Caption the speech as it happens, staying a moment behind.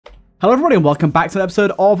Hello everybody and welcome back to an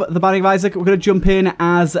episode of The Binding of Isaac. We're going to jump in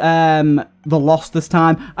as The Lost this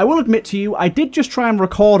time. I will admit to you, I did just try and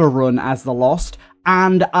record a run as The Lost,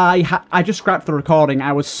 and I just scrapped the recording.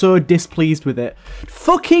 I was so displeased with it.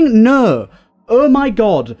 Fucking no! Oh my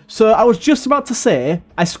god. So I was just about to say,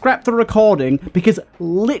 I scrapped the recording because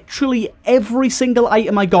literally every single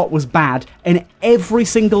item I got was bad, and every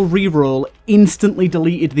single reroll instantly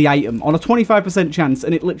deleted the item on a 25% chance,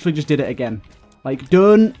 and it literally just did it again. Like,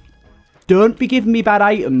 Don't be giving me bad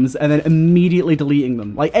items and then immediately deleting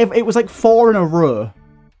them. Like, it was like 4 in a row.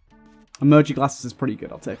 Emoji glasses is pretty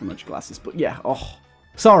good. I'll take emoji glasses. But yeah, oh.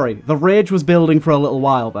 Sorry, the rage was building for a little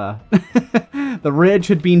while there. The rage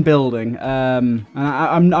had been building. And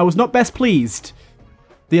I was not best pleased.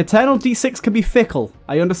 The Eternal D6 can be fickle.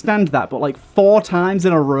 I understand that. But like 4 times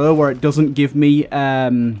in a row where it doesn't give me a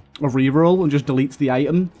reroll and just deletes the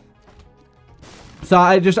item. So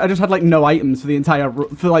I just had like no items for the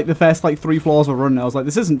the first like 3 floors of a run. I was like,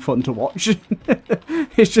 this isn't fun to watch.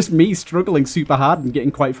 It's just me struggling super hard and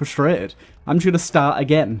getting quite frustrated. I'm just gonna start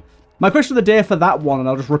again. My question of the day for that one, and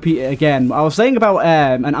I'll just repeat it again. I was saying about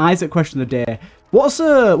an Isaac question of the day. What's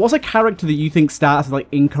a character that you think starts with like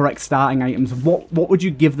incorrect starting items? What would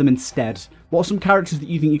you give them instead? What are some characters that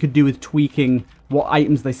you think you could do with tweaking what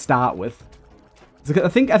items they start with? I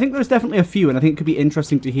think there's definitely a few, and I think it could be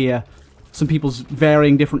interesting to hear some people's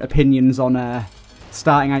varying different opinions on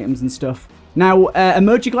starting items and stuff. Now,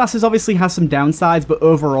 emoji glasses obviously has some downsides, but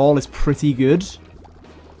overall is pretty good.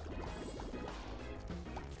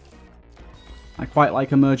 I quite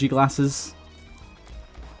like emoji glasses.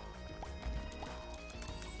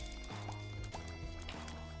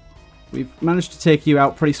 We've managed to take you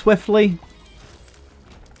out pretty swiftly.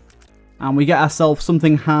 And we get ourselves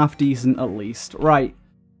something half decent at least. Right.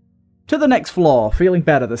 To the next floor, feeling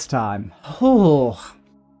better this time. Oh,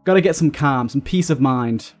 gotta get some calm, some peace of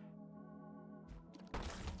mind.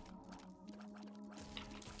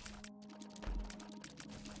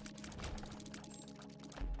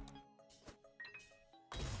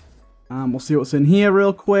 We'll see what's in here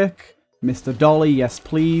real quick. Mr. Dolly, yes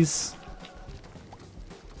please.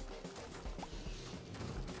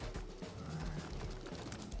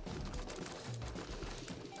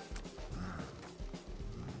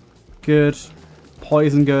 Good.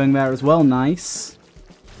 Poison going there as well. Nice.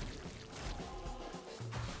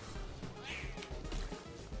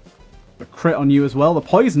 A crit on you as well. The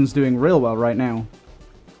poison's doing real well right now.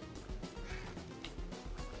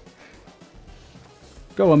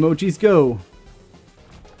 Go, emojis, go.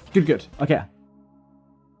 Good, good. Okay.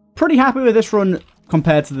 Pretty happy with this run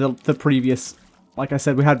compared to the previous. Like I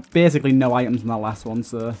said, we had basically no items in that last one,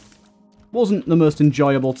 so wasn't the most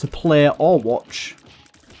enjoyable to play or watch.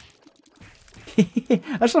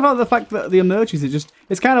 I just love how the fact that the emojis,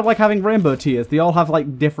 it's kind of like having rainbow tears. They all have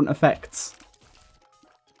like different effects.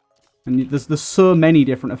 And there's so many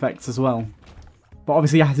different effects as well. But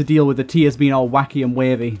obviously you have to deal with the tears being all wacky and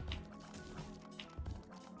wavy.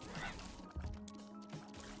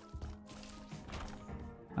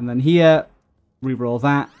 And then here, reroll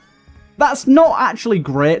that. That's not actually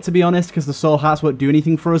great, to be honest, because the soul hearts won't do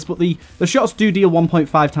anything for us, but the shots do deal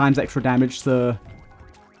 1.5 times extra damage, so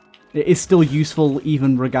it is still useful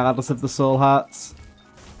even regardless of the soul hearts.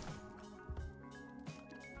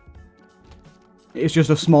 It's just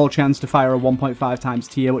a small chance to fire a 1.5 times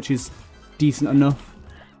tier, which is decent enough.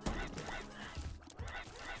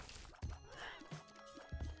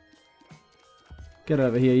 Get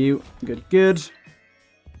over here, you. Good, good.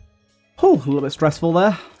 Oh, a little bit stressful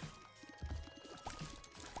there.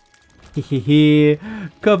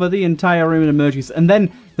 Hehehe. Cover the entire room in emojis. And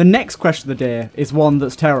then the next question of the day is one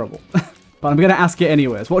that's terrible. But I'm going to ask it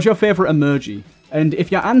anyways. What's your favourite emoji? And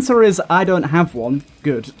if your answer is, I don't have one,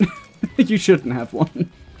 good. You shouldn't have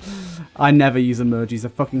one. I never use emojis. I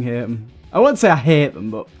fucking hate them. I won't say I hate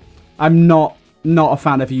them, but I'm not a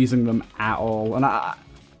fan of using them at all. And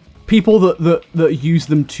people that use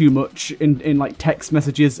them too much in like text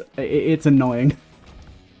messages, it's annoying.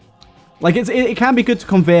 Like, it can be good to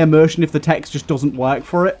convey emotion if the text just doesn't work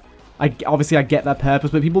for it. Obviously, I get their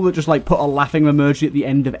purpose, but people that just, like, put a laughing emoji at the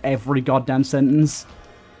end of every goddamn sentence,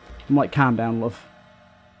 I'm like, calm down, love.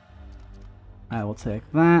 I will take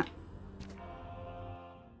that.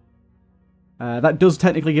 That does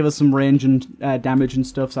technically give us some range and damage and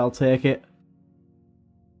stuff, so I'll take it.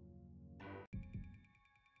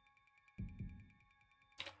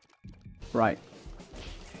 Right.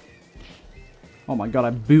 Oh my god, I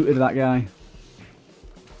booted that guy.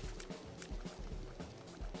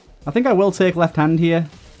 I think I will take left hand here.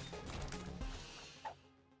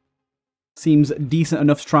 Seems decent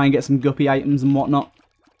enough to try and get some guppy items and whatnot.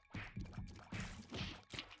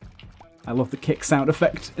 I love the kick sound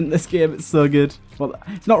effect in this game. It's so good. Well,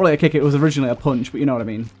 it's not really a kick. It was originally a punch, but you know what I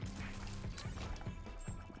mean.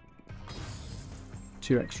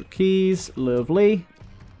 2 extra keys. Lovely.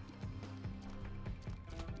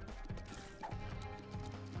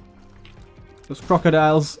 Those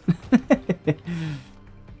crocodiles.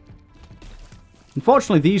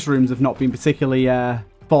 Unfortunately, these rooms have not been particularly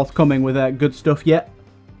forthcoming with good stuff yet.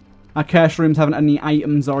 Our curse rooms haven't had any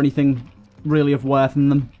items or anything really of worth in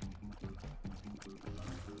them.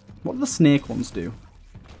 What do the snake ones do?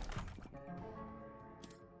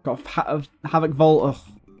 Got Havoc Vault.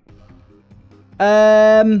 Ugh.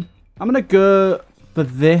 I'm going to go for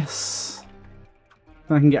this.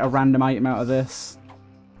 Then I can get a random item out of this.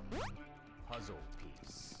 Puzzle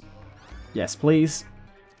piece. Yes, please.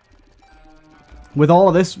 With all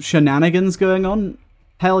of this shenanigans going on,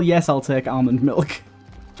 hell yes, I'll take almond milk.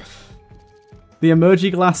 The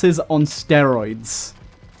emoji glasses on steroids.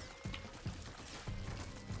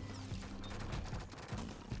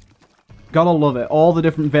 Gotta love it. All the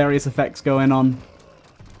different various effects going on.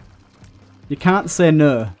 You can't say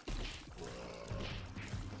no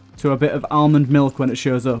to a bit of almond milk when it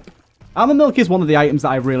shows up. Almond milk is one of the items that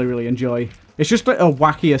I really, really enjoy. It's just like a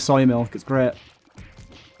wackier soy milk. It's great.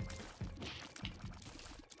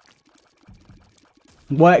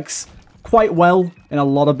 Works quite well in a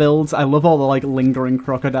lot of builds. I love all the like lingering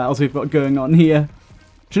crocodiles we've got going on here.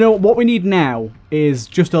 Do you know what we need now is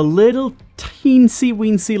just a little teensy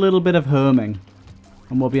weensy little bit of homing,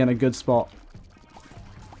 and we'll be in a good spot.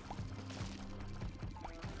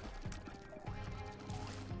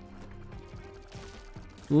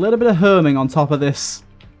 A little bit of homing on top of this,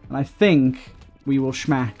 and I think we will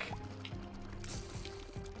schmack.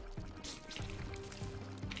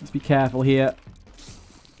 Let's be careful here.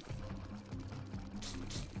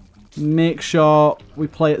 Make sure we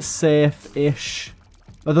play it safe-ish.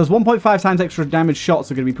 But those 1.5 times extra damage shots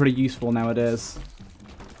are going to be pretty useful nowadays.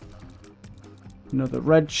 Another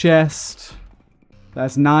red chest.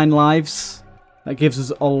 There's 9 lives. That gives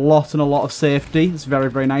us a lot and a lot of safety. It's very,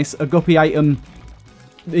 very nice. A guppy item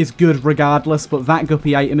is good regardless, but that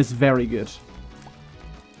guppy item is very good.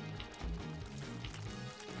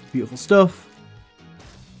 Beautiful stuff.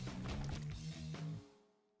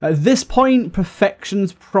 At this point,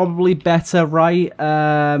 perfection's probably better, right?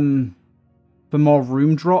 For more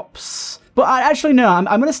room drops. But actually, no, I'm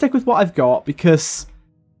going to stick with what I've got because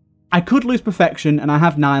I could lose perfection, and I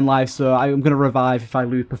have 9 lives, so I'm going to revive if I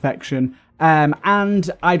lose perfection. And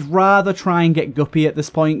I'd rather try and get Guppy at this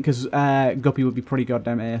point, because Guppy would be pretty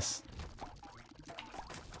goddamn ace.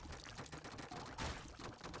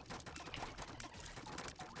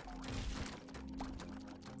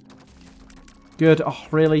 Good. Oh,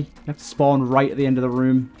 really? You have to spawn right at the end of the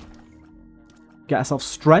room. Get ourselves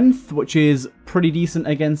strength, which is pretty decent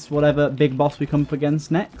against whatever big boss we come up against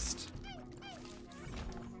next.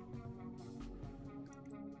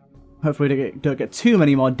 Hopefully we don't get too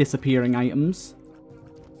many more disappearing items.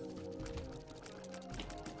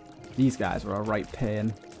 These guys are a right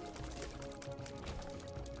pain.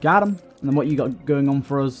 Got him. And then what you got going on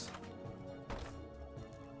for us?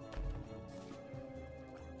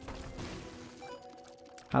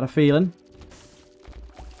 Had a feeling.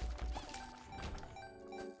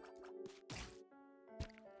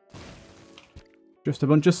 Just a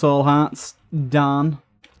bunch of soul hearts. Done.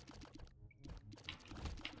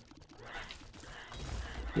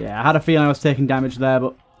 Yeah, I had a feeling I was taking damage there,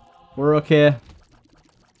 but we're okay.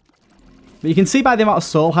 But you can see by the amount of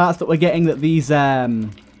soul hearts that we're getting that these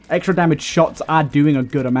extra damage shots are doing a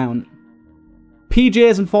good amount.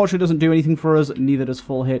 PJs, unfortunately, doesn't do anything for us. Neither does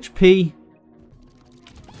full HP.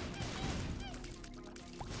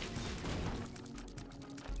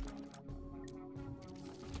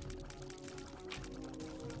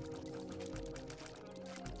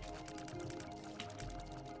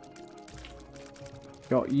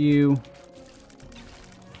 Got you.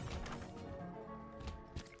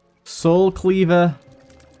 Soul Cleaver.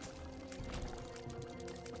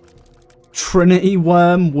 Trinity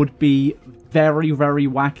Worm would be very, very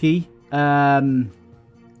wacky.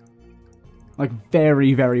 Like,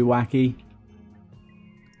 very, very wacky.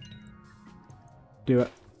 Do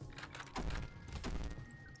it.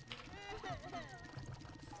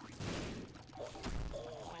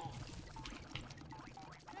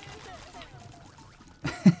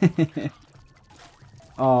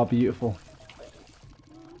 Oh, beautiful.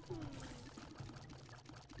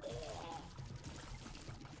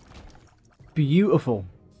 Beautiful.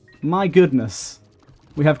 My goodness.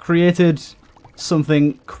 We have created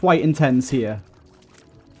something quite intense here.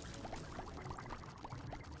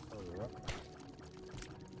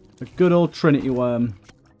 A good old Trinity Worm.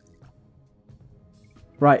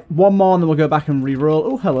 Right, one more and then we'll go back and re-roll.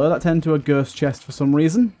 Oh, hello, that turned into a ghost chest for some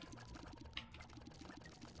reason.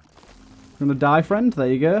 Gonna die, friend? There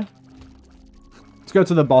you go. Let's go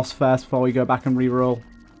to the boss first before we go back and re-roll.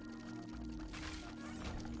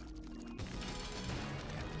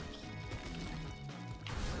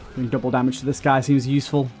 Doing double damage to this guy seems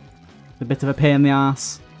useful. A bit of a pain in the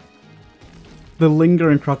ass. The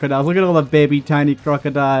lingering crocodiles. Look at all the baby tiny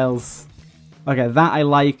crocodiles. Okay, that I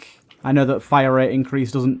like. I know that fire rate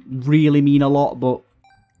increase doesn't really mean a lot, but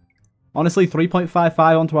honestly,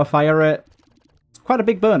 3.55 onto our fire rate, it's quite a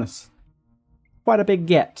big bonus. Quite a big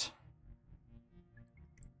get.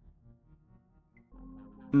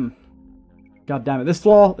 God damn it. This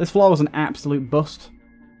floor was an absolute bust.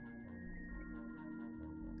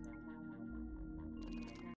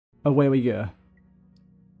 Away we go.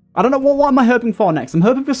 I don't know, what am I hoping for next? I'm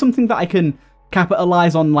hoping for something that I can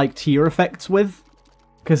capitalize on, like, tier effects with.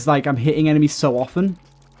 Because, like, I'm hitting enemies so often.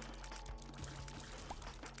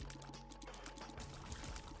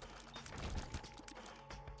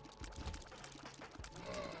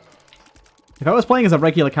 If I was playing as a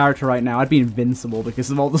regular character right now, I'd be invincible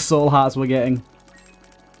because of all the soul hearts we're getting.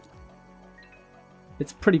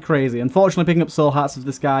 It's pretty crazy. Unfortunately, picking up soul hearts of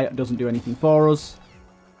this guy doesn't do anything for us.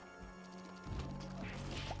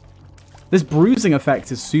 This bruising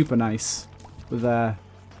effect is super nice with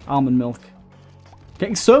almond milk.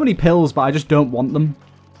 Getting so many pills, but I just don't want them.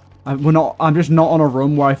 I'm just not on a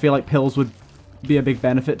run where I feel like pills would be a big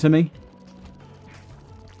benefit to me.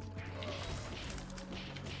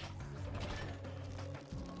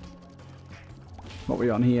 What are we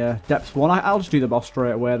on here? Depth 1. I'll just do the boss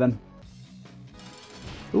straight away then.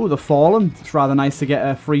 Ooh, the Fallen. It's rather nice to get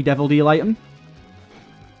a free Devil Deal item.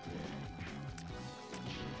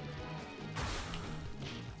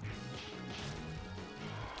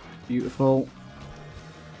 Beautiful.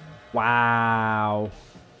 Wow.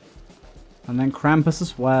 And then Krampus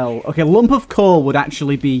as well. Okay, Lump of Coal would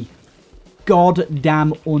actually be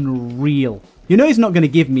goddamn unreal. You know he's not going to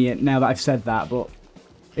give me it now that I've said that, but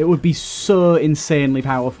it would be so insanely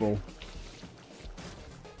powerful.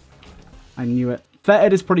 I knew it.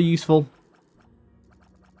 Fetid is pretty useful.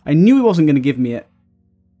 I knew he wasn't going to give me it.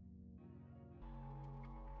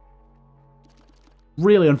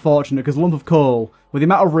 Really unfortunate, because Lump of Coal, with the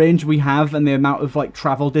amount of range we have and the amount of like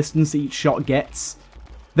travel distance each shot gets,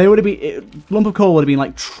 they would have been, Lump of Coal would have been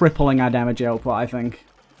like tripling our damage output, I think.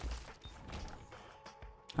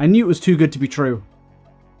 I knew it was too good to be true.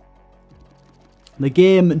 The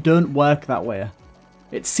game don't work that way.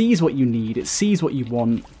 It sees what you need, it sees what you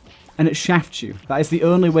want, and it shafts you. That is the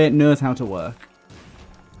only way it knows how to work.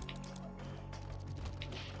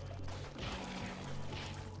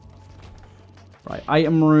 Right,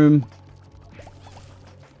 item room.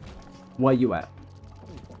 Where you at?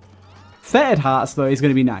 Fetid hearts, though, is going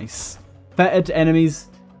to be nice. Fetid enemies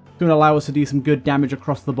going to allow us to do some good damage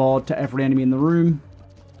across the board to every enemy in the room.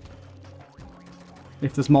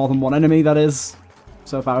 If there's more than one enemy, that is.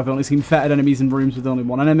 So far, I've only seen fetid enemies in rooms with only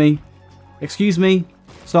one enemy. Excuse me.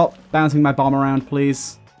 Stop bouncing my bomb around,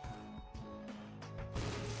 please.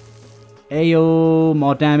 Ayo,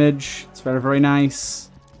 more damage. It's very, very nice.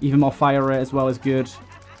 Even more fire rate as well is good.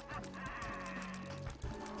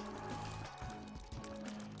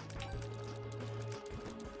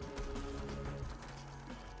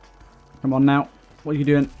 Come on now. What are you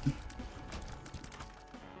doing?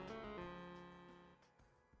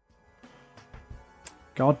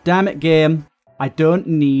 God damn it, game. I don't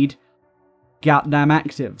need goddamn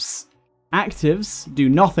actives. Actives do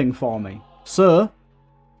nothing for me. So,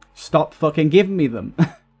 stop fucking giving me them.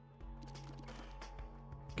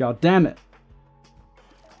 God damn it.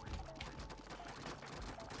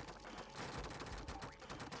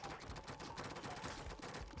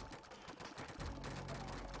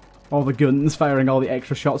 All the guns firing all the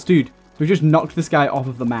extra shots. Dude, we just knocked this guy off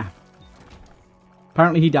of the map.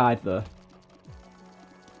 Apparently he died though.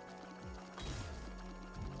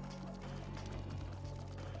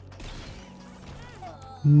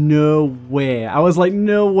 No way. I was like,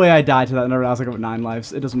 no way I died to that, and I realized I got 9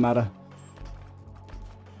 lives. It doesn't matter.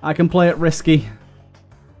 I can play it risky.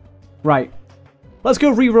 Right. Let's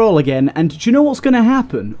go re-roll again, and do you know what's going to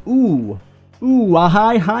happen? Ooh. Ooh,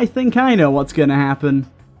 I think I know what's going to happen.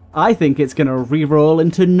 I think it's going to re-roll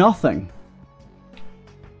into nothing.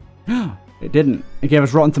 It didn't. It gave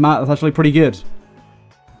us Rotten Tomato. That's actually pretty good.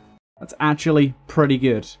 That's actually pretty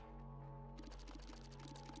good.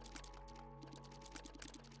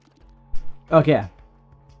 Okay.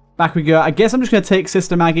 Back we go. I guess I'm just going to take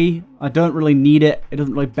Sister Maggie. I don't really need it. It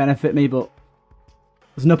doesn't really benefit me, but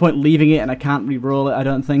there's no point leaving it, and I can't re-roll it, I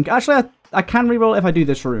don't think. Actually, I can re-roll it if I do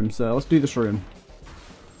this room, so let's do this room.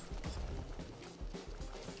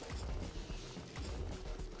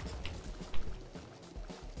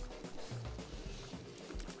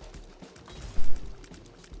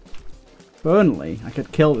 If only I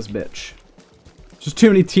could kill this bitch. Just too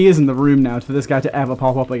many tears in the room now for this guy to ever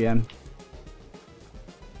pop up again.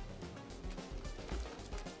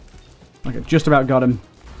 Okay, just about got him.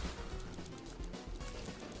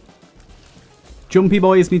 Jumpy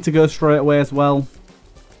boys need to go straight away as well.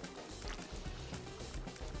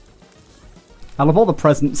 I love all the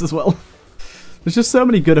presents as well. There's just so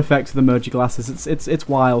many good effects with the emoji glasses. It's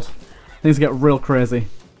wild. Things get real crazy.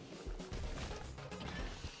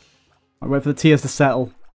 I wait for the tears to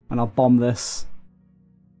settle, and I'll bomb this.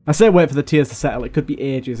 I say wait for the tears to settle. It could be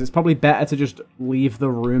ages. It's probably better to just leave the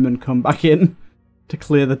room and come back in to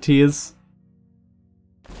clear the tears.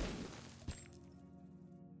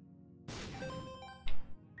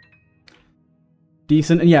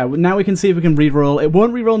 Decent. And yeah, now we can see if we can reroll. It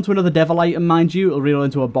won't reroll into another devil item, mind you. It'll reroll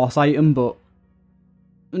into a boss item, but...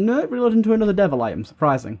 No, it rerolled into another devil item.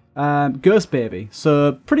 Surprising. Ghost Baby.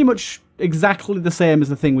 So, pretty much exactly the same as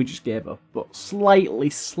the thing we just gave up, but slightly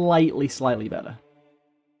better.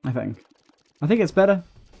 I think it's better.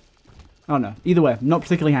 Oh no. Either way, not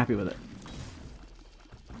particularly happy with it.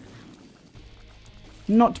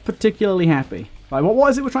 Not particularly happy. Right, what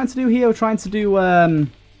is it we're trying to do here? We're trying to do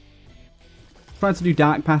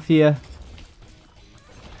Dark Path here.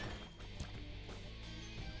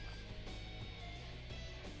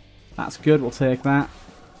 That's good, we'll take that.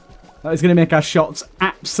 That is going to make our shots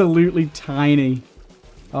absolutely tiny.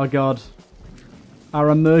 Oh god. Our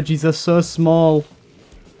emojis are so small.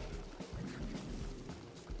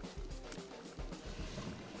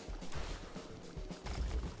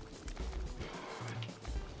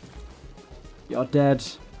 You're dead.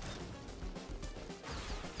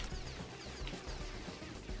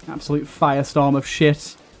 Absolute firestorm of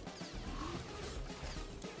shit.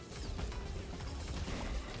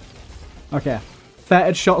 Okay.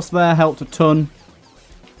 Fetid shots there helped a ton.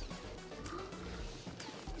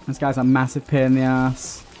 This guy's a massive pain in the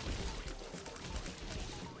ass.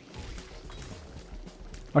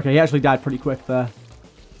 Okay, he actually died pretty quick there.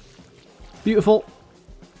 Beautiful.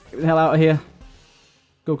 Get the hell out of here.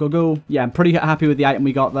 Go, go, go. Yeah, I'm pretty happy with the item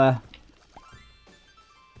we got there.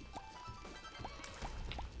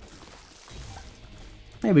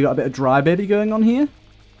 Hey, we got a bit of Dry Baby going on here.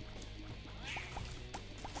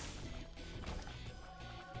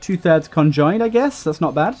 2/3 conjoined, I guess. That's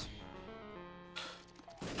not bad.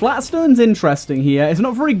 Flatstone's interesting here. It's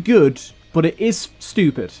not very good, but it is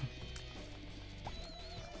stupid.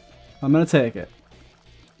 I'm going to take it.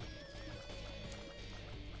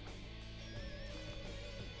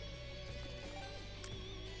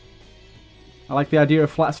 I like the idea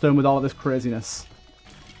of Flatstone with all of this craziness.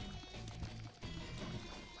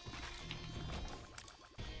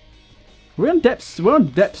 We're on depths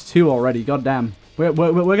 2 already, goddamn. We're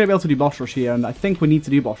going to be able to do boss rush here, and I think we need to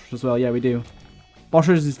do boss rush as well. Yeah, we do. Boss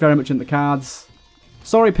rush is very much in the cards.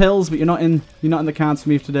 Sorry, Pills, but you're not in the cards for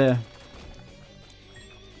me today.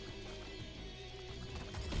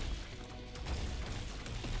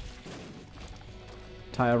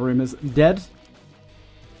 Entire room is dead.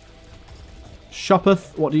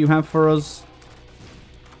 Shoppeth, what do you have for us?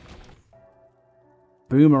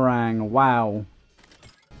 Boomerang, wow.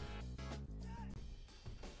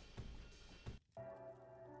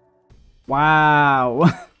 Wow.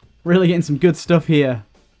 Really getting some good stuff here.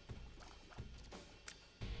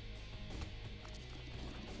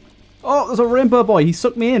 Oh, there's a rainbow boy. He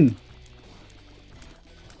sucked me in.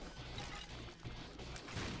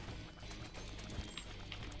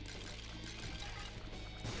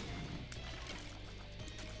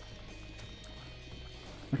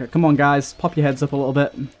 Okay, come on, guys. Pop your heads up a little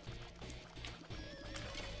bit.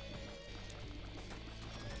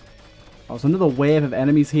 Oh, there's another wave of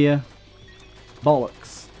enemies here.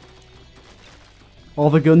 Bollocks. All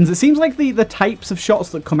the guns. It seems like the types of shots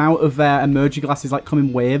that come out of emoji glasses like come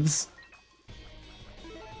in waves.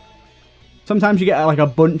 Sometimes you get like a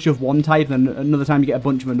bunch of one type, and another time you get a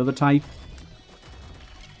bunch of another type.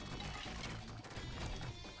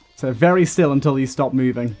 So very still until these stop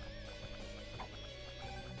moving.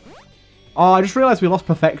 Oh, I just realised we lost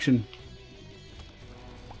perfection.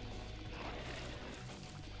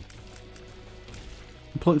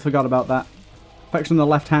 Completely forgot about that. Perfection on the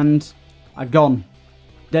left hand. I've gone.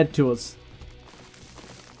 Dead to us.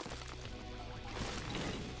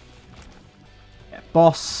 Yeah,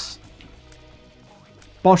 boss.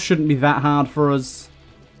 Boss shouldn't be that hard for us.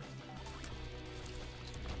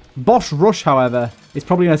 Boss rush, however, is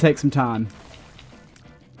probably going to take some time.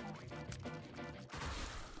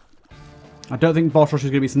 I don't think boss rush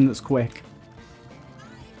is going to be something that's quick.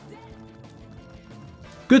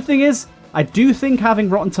 Good thing is, I do think having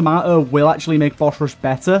Rotten Tomato will actually make boss rush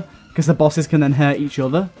better, because the bosses can then hurt each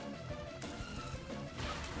other.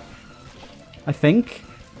 I think.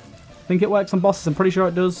 I think it works on bosses. I'm pretty sure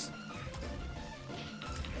it does.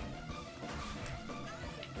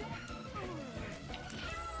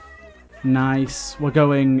 Nice. We're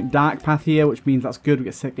going dark path here, which means that's good. We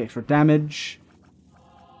get 6 extra damage.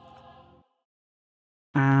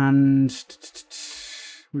 And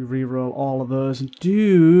we reroll all of those.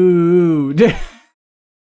 Dude!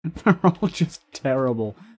 They're all just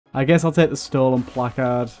terrible. I guess I'll take the stolen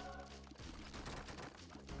placard.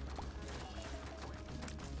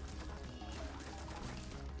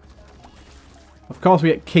 Of course, we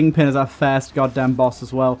get Kingpin as our first goddamn boss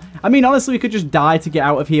as well. I mean, honestly, we could just die to get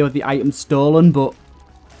out of here with the item stolen, but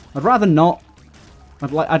I'd rather not.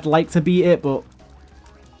 I'd like to beat it, but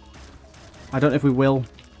I don't know if we will.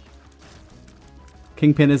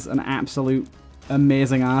 Kingpin is an absolute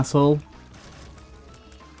amazing asshole.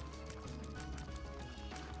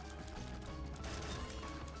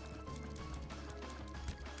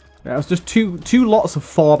 Yeah, it was just two lots of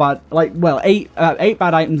 4 bad, like, well, 8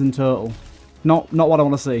 bad items in total. Not what I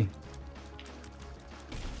want to see.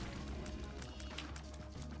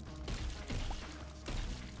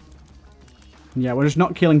 Yeah, we're just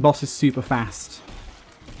not killing bosses super fast.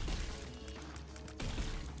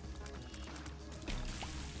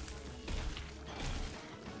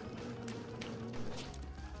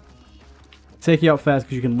 Take you out first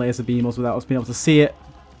because you can laser beam us without us being able to see it.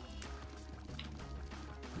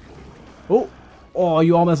 Oh! Oh,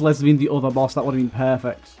 you almost laser beamed the other boss. That would have been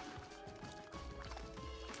perfect.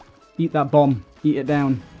 Eat that bomb. Eat it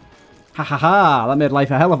down. Ha ha ha! That made life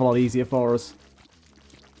a hell of a lot easier for us.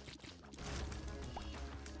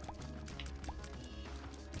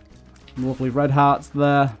 Lovely red hearts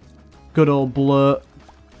there. Good old blurt.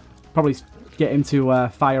 Probably get him to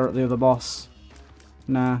fire at the other boss.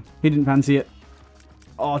 Nah, he didn't fancy it.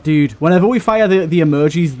 Oh, dude. Whenever we fire the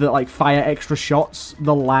emojis that, like, fire extra shots,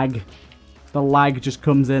 the lag just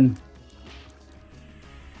comes in.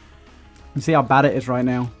 You see how bad it is right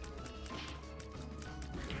now.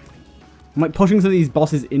 I'm, like, pushing some of these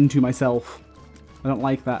bosses into myself. I don't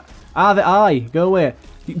like that. Ah, the eye. Go away.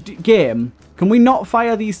 Game, can we not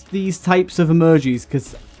fire these types of emojis?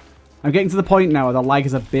 Because I'm getting to the point now where the lag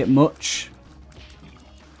is a bit much.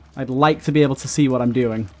 I'd like to be able to see what I'm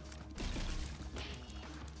doing.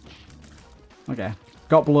 Okay.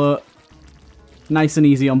 Got blurt. Nice and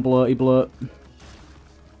easy on blurty blurt.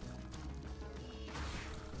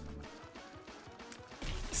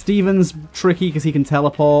 Steven's tricky because he can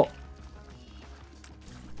teleport.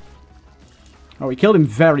 Oh, we killed him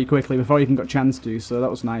very quickly before he even got a chance to, so that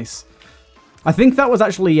was nice. I think that was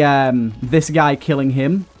actually this guy killing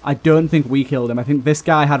him. I don't think we killed him. I think this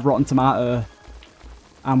guy had Rotten Tomato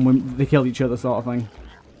and they killed each other sort of thing.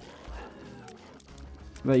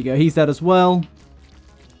 There you go. He's dead as well.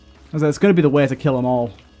 It's going to be the way to kill them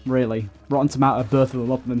all, really. Rotten Tomato, both of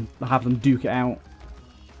them up and then have them duke it out.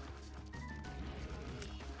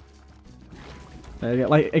 There you go.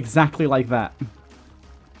 Like, exactly like that.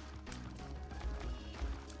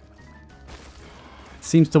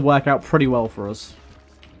 Seems to work out pretty well for us.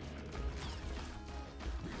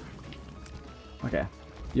 Okay.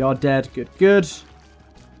 You're dead. Good, good.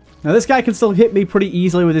 Now, this guy can still hit me pretty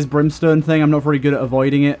easily with his brimstone thing. I'm not very good at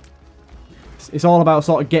avoiding it. It's all about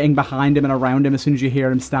sort of getting behind him and around him as soon as you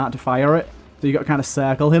hear him start to fire it. So you got to kind of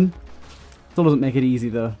circle him. Still doesn't make it easy,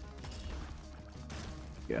 though.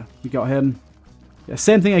 Yeah, we got him. Yeah,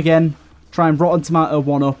 same thing again. Try and Rotten Tomato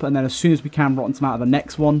one up, and then as soon as we can, Rotten Tomato the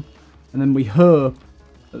next one. And then we hope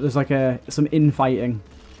that there's like some infighting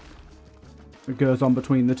that goes on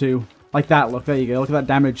between the two. Like that, look, there you go. Look at that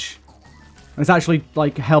damage. And it's actually,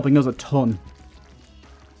 like, helping us a ton.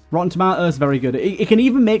 Rotten Tomato is very good. It can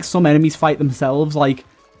even make some enemies fight themselves. Like,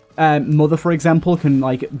 Mother, for example, can,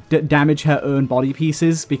 like, damage her own body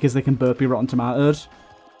pieces because they can both be Rotten Tomatoed.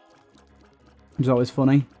 Which is always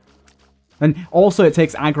funny. And also it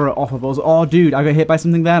takes aggro off of us. Oh, dude, I got hit by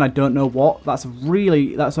something there and I don't know what. That's a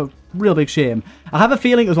real big shame. I have a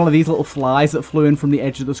feeling it was one of these little flies that flew in from the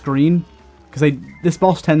edge of the screen. Because this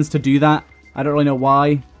boss tends to do that. I don't really know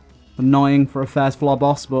why. Annoying for a first floor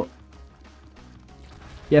boss, but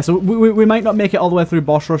yeah, so we might not make it all the way through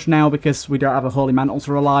boss rush now because we don't have a holy mantle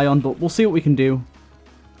to rely on, but we'll see what we can do.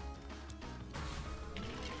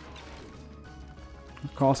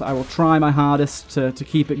 Of course, I will try my hardest to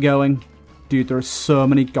keep it going. Dude, there are so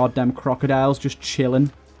many goddamn crocodiles just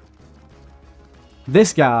chilling.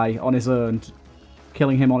 This guy on his own,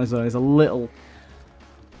 killing him on his own is a little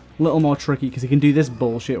more tricky because he can do this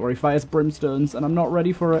bullshit where he fires brimstones and I'm not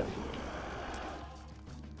ready for it.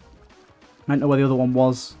 I don't know where the other one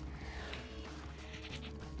was.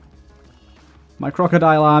 My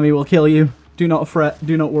crocodile army will kill you. Do not fret.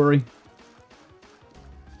 Do not worry.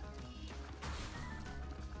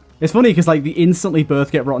 It's funny because, like, they instantly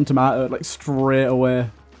both get Rotten Tomato, like, straight away.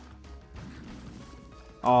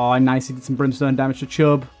 Oh, nice. He did some brimstone damage to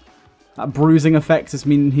Chubb. That bruising effect has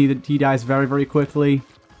mean he dies very, very quickly.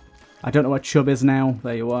 I don't know where Chubb is now.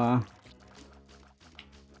 There you are.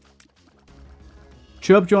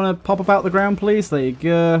 Chubb, do you want to pop up out the ground, please? There you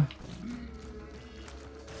go.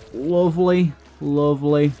 Lovely.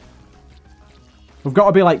 Lovely. We've got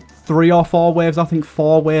to be like 3 or 4 waves, I think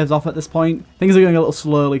 4 waves off at this point. Things are going a little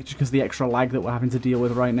slowly just because of the extra lag that we're having to deal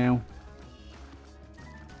with right now.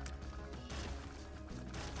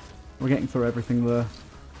 We're getting through everything there.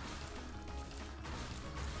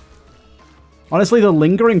 Honestly, the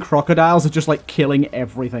lingering crocodiles are just like killing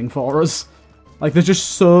everything for us. Like, there's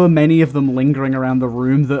just so many of them lingering around the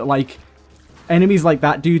room that, like, enemies like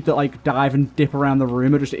that dude that, like, dive and dip around the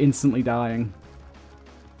room are just instantly dying.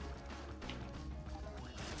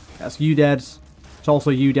 That's you dead. It's also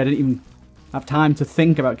you dead. I didn't even have time to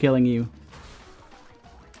think about killing you.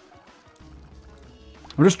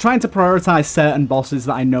 I'm just trying to prioritize certain bosses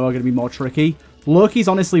that I know are going to be more tricky. Loki's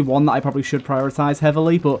honestly one that I probably should prioritize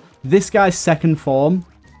heavily, but this guy's second form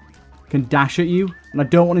can dash at you, and I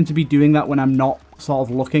don't want him to be doing that when I'm not sort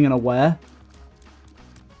of looking and aware.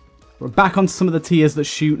 We're back onto some of the tiers that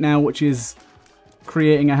shoot now, which is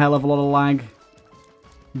creating a hell of a lot of lag.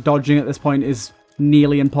 Dodging at this point is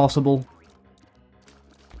nearly impossible.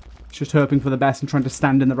 Just hoping for the best and trying to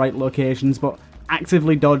stand in the right locations, but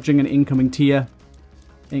actively dodging an incoming tier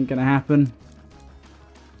ain't gonna happen.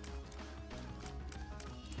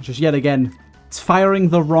 Just yet again, it's firing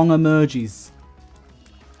the wrong emojis.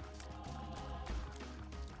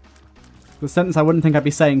 The sentence I wouldn't think I'd be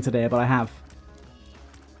saying today, but I have.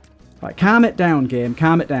 Right, calm it down, game.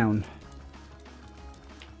 Calm it down.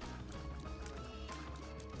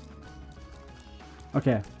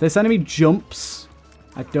 Okay, this enemy jumps.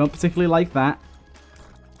 I don't particularly like that.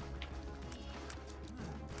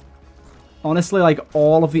 Honestly, like,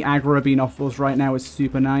 all of the aggro being off us right now is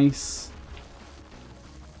super nice.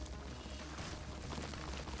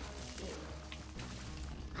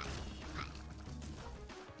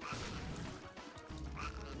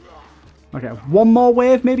 Okay, 1 more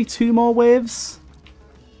wave, maybe 2 more waves?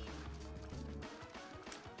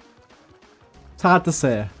 It's hard to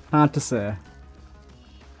say. Hard to say.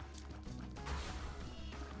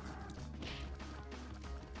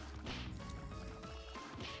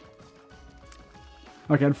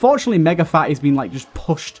 Okay, unfortunately Mega Fatty's been, like, just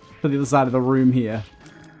pushed to the other side of the room here.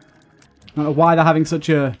 I don't know why they're having such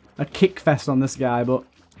a kick fest on this guy, but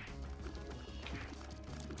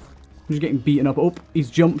I'm just getting beaten up. Oh,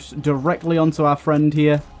 he's jumped directly onto our friend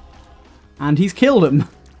here. And he's killed him.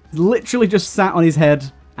 Literally just sat on his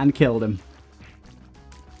head and killed him.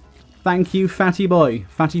 Thank you, fatty boy.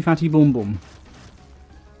 Fatty, fatty boom boom.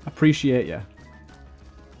 Appreciate you.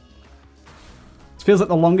 It feels like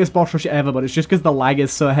the longest boss rush ever, but it's just because the lag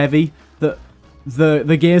is so heavy that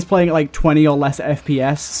the game's playing at like 20 or less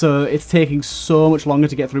FPS, so it's taking so much longer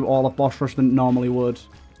to get through all of boss rush than it normally would.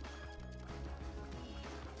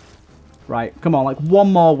 Right, come on, like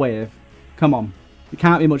 1 more wave. Come on. It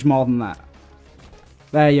can't be much more than that.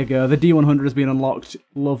 There you go. The D100 has been unlocked.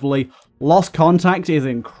 Lovely. Lost Contact is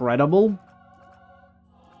incredible.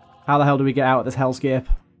 How the hell do we get out of this hellscape?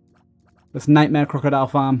 This nightmare crocodile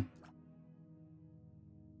farm.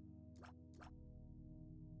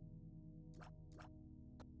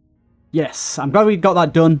 Yes, I'm glad we got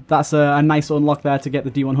that done. That's a nice unlock there to get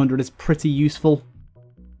the D100. It's pretty useful.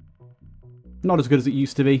 Not as good as it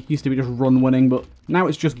used to be. It used to be just run winning, but now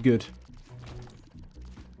it's just good.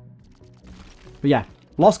 But yeah,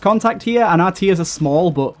 lost contact here, and our tiers are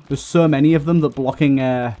small, but there's so many of them that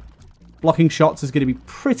blocking shots is going to be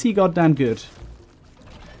pretty goddamn good.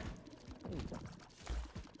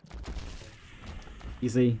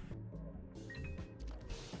 Easy.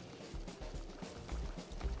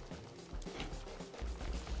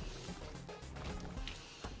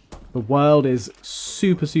 The world is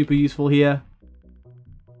super, super useful here.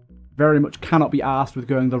 Very much cannot be arsed with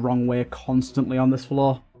going the wrong way constantly on this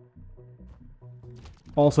floor.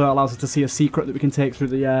 Also, it allows us to see a secret that we can take through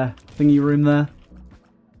the thingy room there.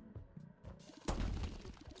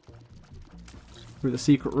 Through the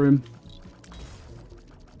secret room.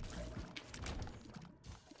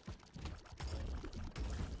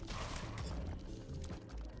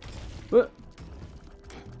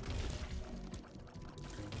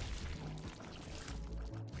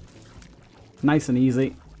 Nice and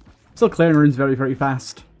easy. Still clearing rooms very, very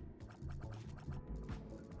fast.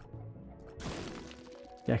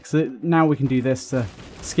 Yeah, because now we can do this to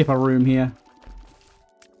skip a room here.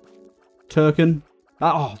 Turken.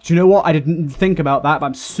 Oh, do you know what? I didn't think about that, but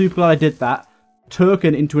I'm super glad I did that.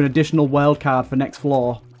 token into an additional world card for next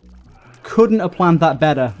floor. Couldn't have planned that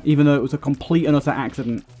better, even though it was a complete and utter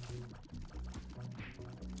accident.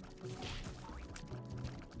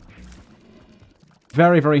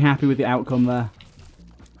 Very, very happy with the outcome there.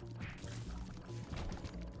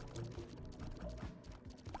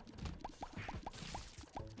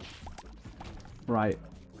 Right.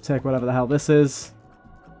 Take whatever the hell this is.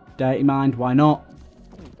 Dirty Mind, why not?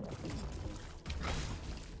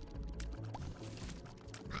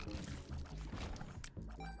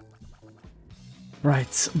 Right.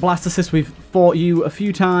 Blastocyst, we've fought you a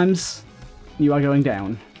few times. You are going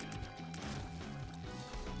down.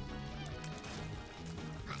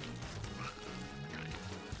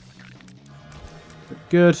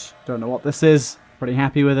 Good. Don't know what this is. Pretty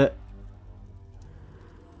happy with it.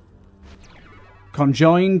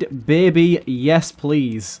 Conjoined, baby, yes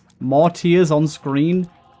please. More tears on screen?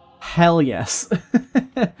 Hell yes.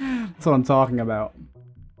 That's what I'm talking about.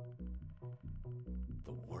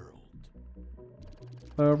 The world.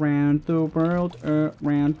 Around the world,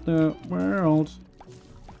 around the world.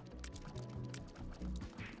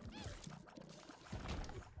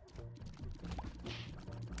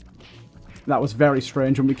 That was very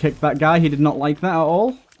strange when we kicked that guy. He did not like that at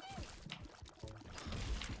all.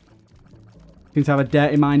 Seems to have a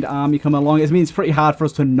Dirty Mind army coming along. It means it's pretty hard for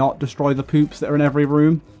us to not destroy the poops that are in every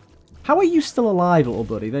room. How are you still alive, little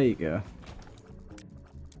buddy? There you go.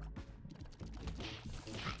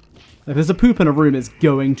 If there's a poop in a room, it's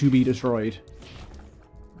going to be destroyed.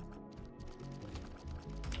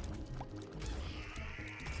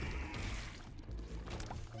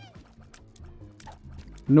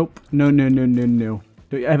 Nope. No, no, no, no, no.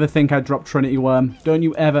 Don't you ever think I'd drop Trinity Worm. Don't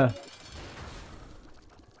you ever.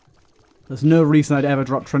 There's no reason I'd ever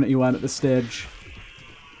drop Trinity Worm at this stage.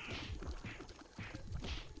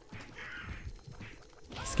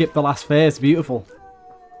 Skip the last phase. Beautiful.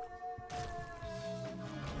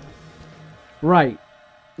 Right.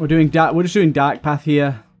 We're just doing Dark Path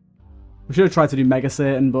here. We should have tried to do Mega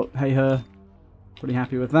Satan, but hey ho. Pretty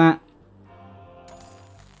happy with that.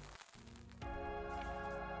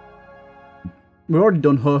 We've already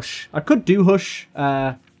done Hush. I could do Hush.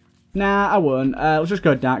 Nah, I won't. Let's just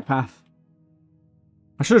go Dark Path.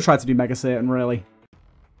 I should have tried to do Mega Satan, really.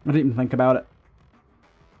 I didn't even think about it.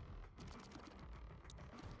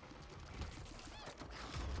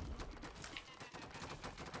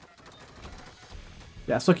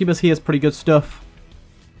 Yeah, Succubus here is pretty good stuff.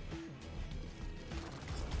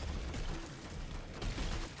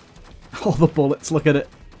 All the bullets, look at it.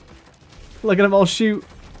 Look at them all shoot.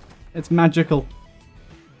 It's magical.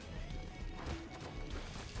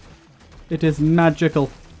 It is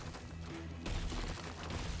magical.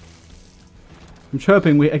 I'm just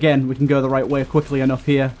hoping we can go the right way quickly enough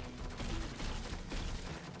here.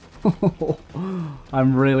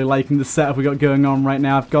 I'm really liking the setup we got going on right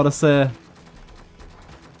now, I've got to say.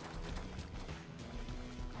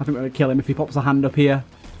 I think we're going to kill him if he pops a hand up here.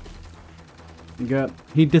 There you go.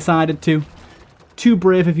 He decided to. Too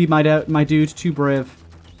brave if he my dude, too brave.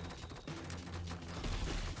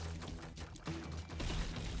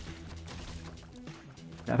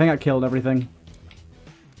 I think I killed everything.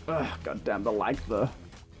 Ugh, God damn the lag though.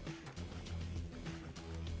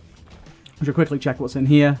 I should quickly check what's in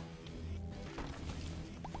here.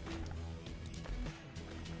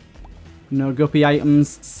 No guppy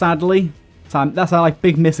items, sadly. That's our like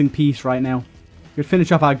big missing piece right now. We could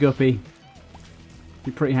finish off our guppy.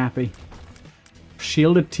 Be pretty happy.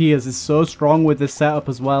 Shielded Tears is so strong with this setup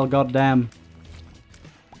as well, god damn.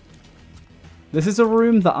 This is a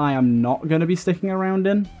room that I am not going to be sticking around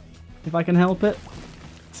in, if I can help it.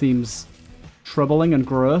 Seems troubling and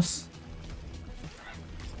gross.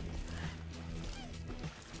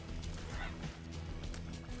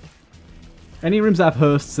 Any rooms that have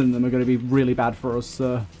hosts in them are going to be really bad for us,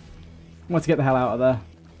 so I want to get the hell out of there.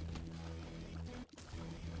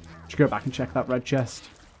 Should go back and check that red chest.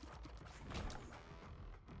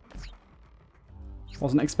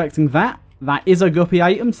 Wasn't expecting that. That is a guppy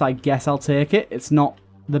item, so I guess I'll take it. It's not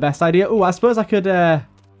the best idea. Oh, I suppose I could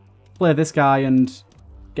play this guy and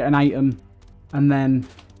get an item, and then...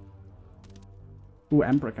 Ooh,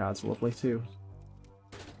 Emperor card's lovely too.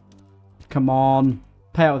 Come on.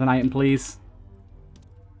 Pay out with an item, please.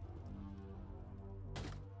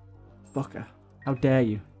 Fucker. How dare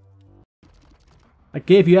you. I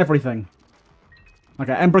gave you everything.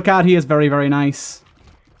 Okay, Emperor card here is very, very nice.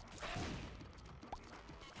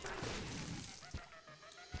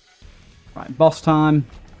 Right, boss time.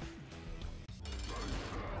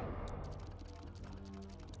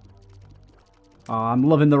 Oh, I'm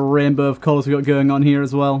loving the rainbow of colours we got going on here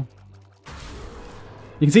as well.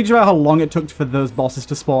 You can see just about how long it took for those bosses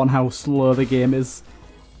to spawn, how slow the game is.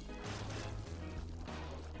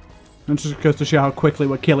 And it just goes to show how quickly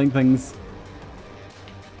we're killing things.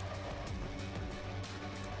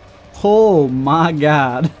 Oh my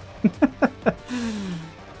god.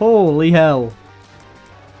 Holy hell.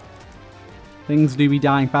 Things do be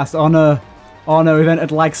dying fast. Oh no. Oh no, we've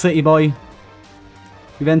entered Lag City, boy.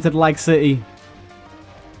 We've entered Lag City.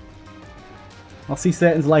 I'll see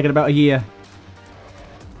Satan's lag in about a year.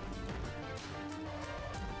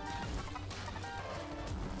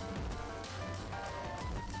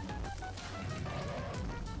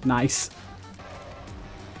 Nice.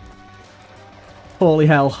 Holy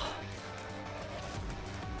hell.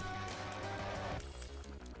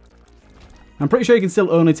 I'm pretty sure you can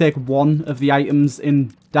still only take one of the items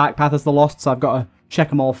in Dark Path as the Lost, so I've got to check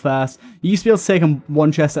them all first. You used to be able to take them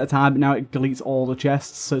one chest at a time, but now it deletes all the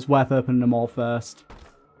chests, so it's worth opening them all first.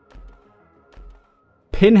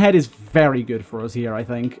 Pinhead is very good for us here, I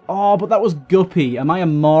think. Oh, but that was Guppy. Am I a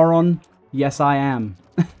moron? Yes, I am.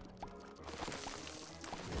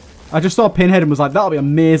 I just saw Pinhead and was like, that'll be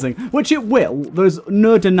amazing. Which it will. There's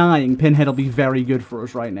no denying Pinhead will be very good for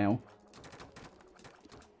us right now.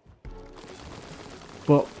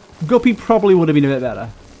 But Guppy probably would have been a bit better.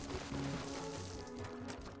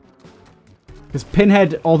 Because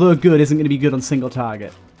Pinhead, although good, isn't going to be good on single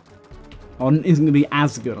target. Or isn't going to be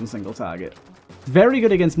as good on single target. It's very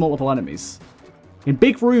good against multiple enemies. In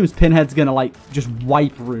big rooms, Pinhead's going to, like, just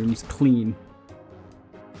wipe rooms clean.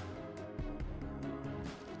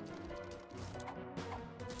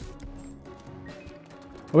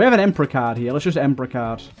 We have an Emperor card here. Let's just Emperor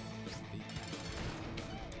card.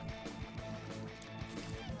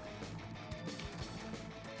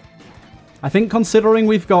 I think considering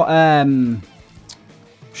we've got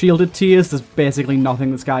shielded tears, there's basically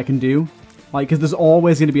nothing this guy can do. Like, because there's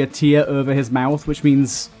always going to be a tear over his mouth, which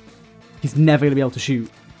means he's never going to be able to shoot.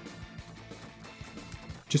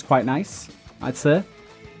 Which is quite nice, I'd say.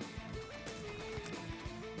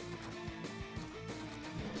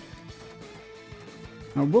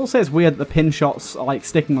 I will say it's weird that the pin shots are, like,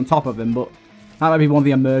 sticking on top of him, but that might be one of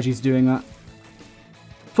the emergies doing that.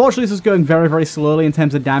 Fortunately, this is going very, very slowly in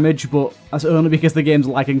terms of damage, but that's only because the game's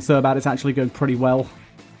lagging so bad it's actually going pretty well.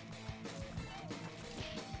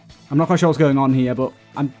 I'm not quite sure what's going on here, but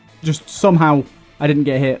I'm just somehow I didn't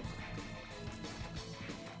get hit.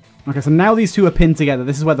 Okay, so now these two are pinned together.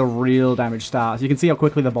 This is where the real damage starts. You can see how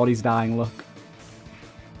quickly the body's dying, look.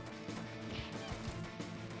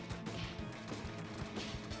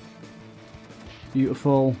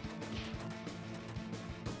 Beautiful.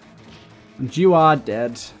 And you are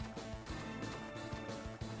dead.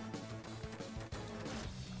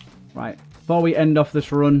 Right. Before we end off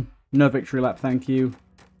this run, no victory lap, thank you.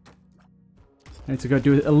 I need to go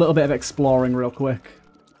do a little bit of exploring real quick.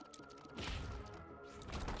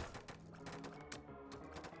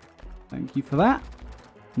 Thank you for that.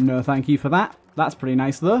 No thank you for that. That's pretty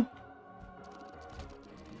nice though.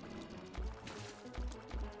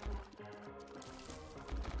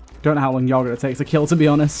 Don't know how long you're going to take to kill, to be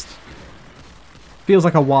honest. Feels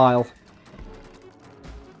like a while.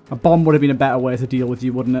 A bomb would have been a better way to deal with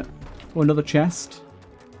you, wouldn't it? Oh, another chest.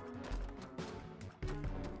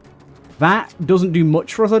 That doesn't do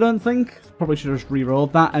much for us, I don't think. Probably should have just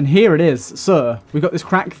re-rolled that. And here it is. So, we've got this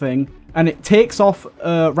crack thing. And it takes off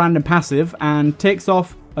a random passive. And takes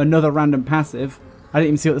off another random passive. I didn't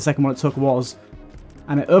even see what the second one it took was.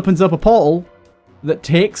 And it opens up a portal that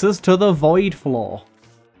takes us to the void floor.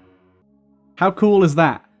 How cool is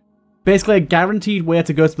that? Basically a guaranteed way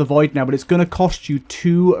to go to the void now, but it's going to cost you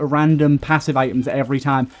 2 random passive items every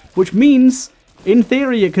time. Which means, in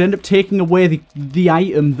theory, it could end up taking away the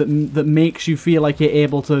item that makes you feel like you're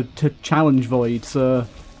able to challenge void. So,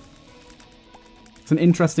 it's an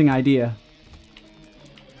interesting idea.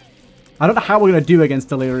 I don't know how we're going to do against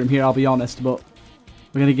Delirium here, I'll be honest, but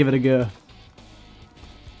we're going to give it a go.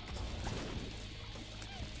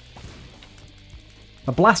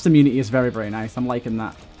 The blast immunity is very, very nice. I'm liking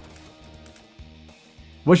that.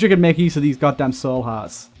 Wish we could make use of these goddamn soul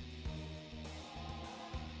hearts.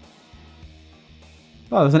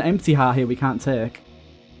 Oh, there's an empty heart here we can't take.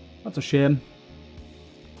 That's a shame.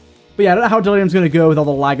 But yeah, I don't know how Delirium's going to go with all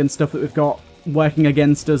the lag and stuff that we've got working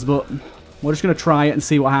against us, but we're just going to try it and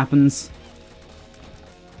see what happens.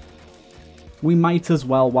 We might as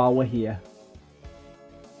well while we're here.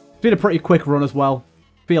 It's been a pretty quick run as well.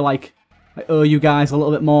 Feel like I owe you guys a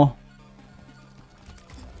little bit more.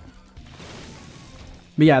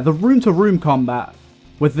 But yeah, the room-to-room combat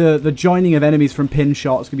with the joining of enemies from pin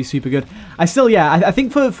shots could be super good. I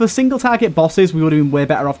think for single-target bosses, we would have been way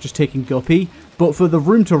better off just taking Guppy. But for the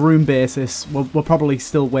room-to-room basis, we're probably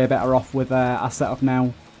still way better off with our setup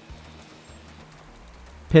now.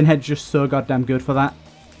 Pinhead's just so goddamn good for that.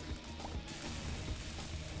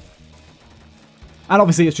 And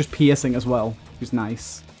obviously it's just piercing as well, which is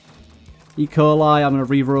nice. E. coli, I'm going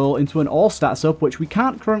to reroll into an all-stats up, which we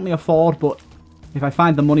can't currently afford, but if I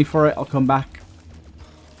find the money for it, I'll come back.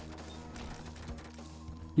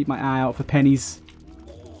 Keep my eye out for pennies.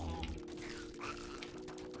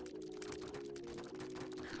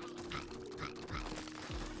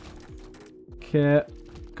 Okay.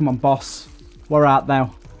 Come on, boss. Where art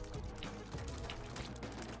thou?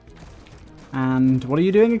 And what are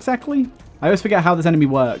you doing exactly? I always forget how this enemy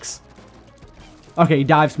works. Okay, he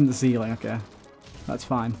dives from the ceiling. Okay. That's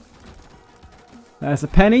fine. There's a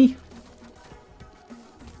penny.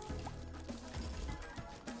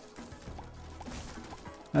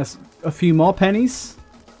 There's a few more pennies.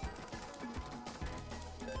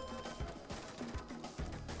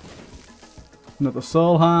 Another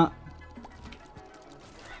soul heart.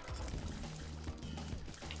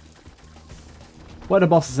 Where the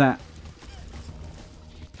boss is at?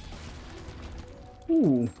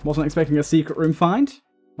 Ooh, wasn't expecting a secret room find.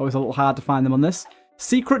 Always a little hard to find them on this.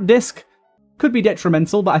 Secret disc. Could be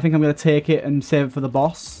detrimental, but I think I'm going to take it and save it for the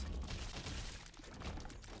boss.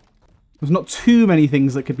 There's not too many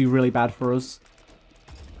things that could be really bad for us.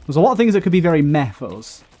 There's a lot of things that could be very meh for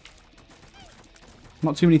us.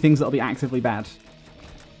 Not too many things that'll be actively bad.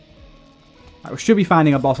 Right, we should be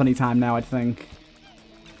finding a boss anytime now, I think.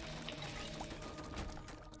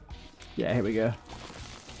 Yeah, here we go.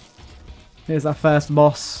 Here's our first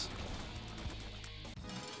boss.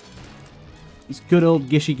 It's good old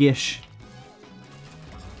Gishy Gish.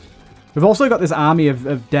 We've also got this army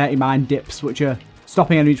of dirty mind dips, which are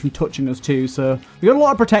stopping enemies from touching us too, so we've got a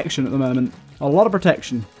lot of protection at the moment. A lot of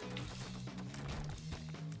protection.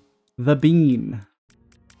 The bean.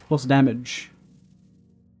 Plus damage.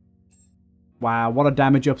 Wow, what a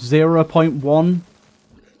damage up. 0.1.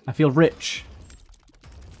 I feel rich.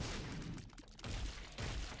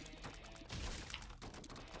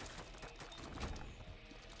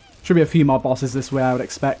 Should be a few more bosses this way, I would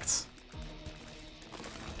expect.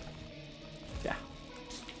 Yeah.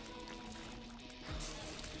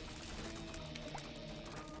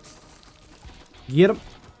 Get him.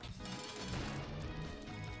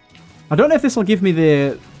 I don't know if this will give me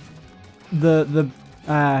the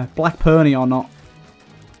black pony or not.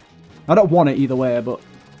 I don't want it either way, but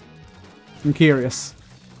I'm curious.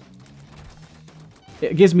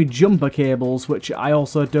 It gives me jumper cables, which I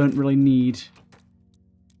also don't really need.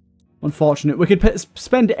 Unfortunate. We could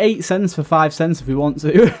spend 8 cents for 5 cents if we want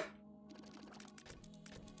to.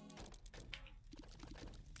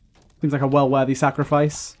 Seems like a well-worthy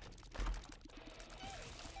sacrifice.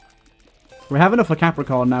 We have enough for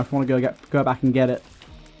Capricorn now if we want to go back and get it.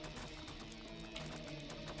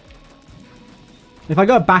 If I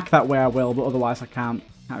go back that way I will, but otherwise I can't.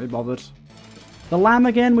 Can't be bothered. The lamb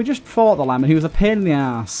again? We just fought the lamb and he was a pain in the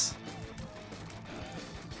ass.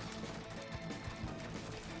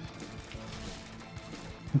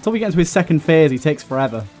 Until we get into his second phase, he takes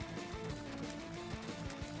forever.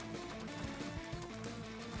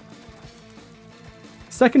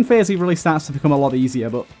 Second phase, he really starts to become a lot easier,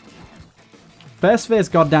 but... First phase,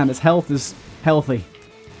 goddamn, his health is healthy.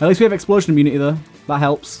 At least we have explosion immunity, though. That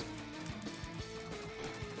helps.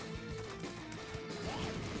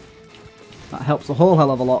 That helps a whole hell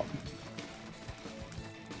of a lot.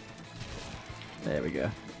 There we go.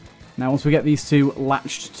 Now, once we get these two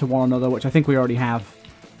latched to one another, which I think we already have...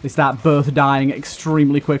 They start both dying at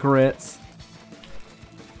extremely quick rates.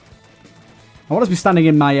 I want to be standing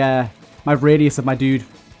in my my radius of my dude.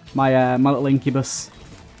 My little incubus.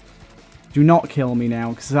 Do not kill me now,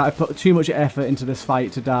 because I put too much effort into this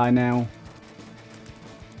fight to die now.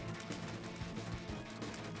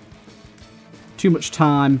 Too much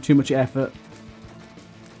time, too much effort.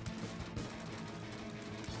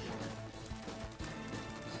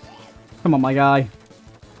 Come on, my guy.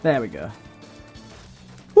 There we go.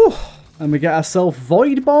 Whew. And we get ourselves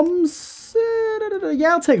void bombs.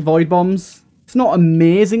 Yeah, I'll take void bombs. It's not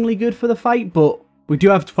amazingly good for the fight, but we do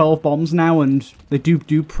have 12 bombs now, and they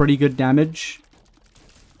do pretty good damage.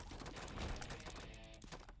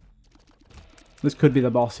 This could be the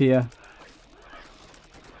boss here.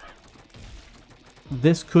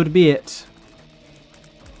 This could be it.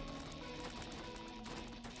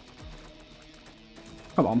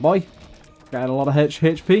 Come on, boy. Got a lot of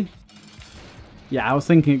HP. Yeah, I was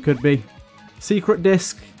thinking it could be. Secret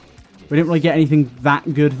disc. We didn't really get anything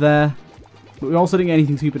that good there. But we also didn't get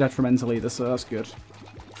anything super detrimental either, so that's good.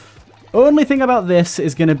 Only thing about this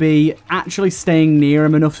is going to be actually staying near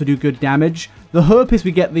him enough to do good damage. The hope is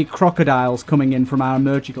we get the crocodiles coming in from our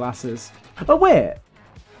emergy glasses. Oh, wait.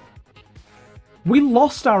 We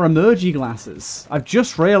lost our emergy glasses. I've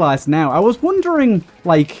just realised now. I was wondering,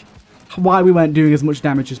 like, why we weren't doing as much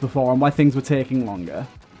damage as before and why things were taking longer.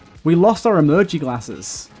 We lost our emergy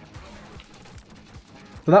glasses.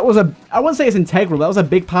 So that was a... I wouldn't say it's integral. That was a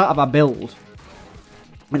big part of our build.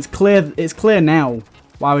 It's clear now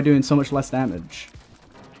why we're doing so much less damage.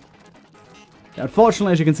 Yeah,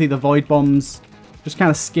 unfortunately, as you can see, the void bombs just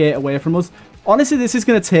kind of skate away from us. Honestly, this is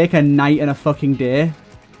going to take a night and a fucking day.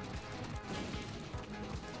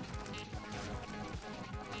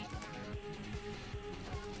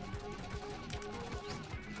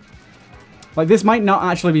 Like, this might not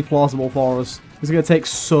actually be plausible for us. It's going to take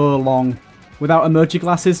so long. Without emergy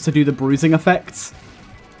glasses to do the bruising effects.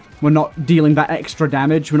 We're not dealing that extra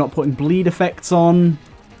damage. We're not putting bleed effects on.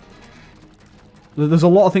 There's a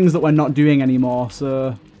lot of things that we're not doing anymore,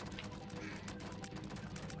 so...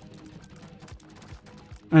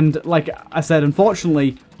 And, like I said,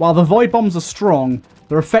 unfortunately, while the void bombs are strong,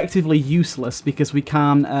 they're effectively useless because we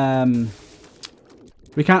can't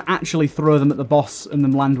actually throw them at the boss and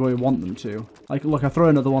then land where we want them to. Like, look, I throw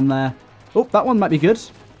another one there. Oh, that one might be good.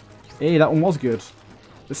 Hey, that one was good.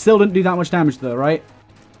 It still didn't do that much damage, though, right?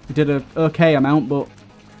 We did an okay amount, but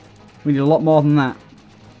we need a lot more than that.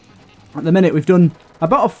 At the minute, we've done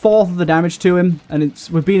about a fourth of the damage to him, and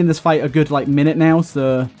we've been in this fight a good, like, minute now,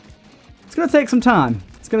 so it's going to take some time.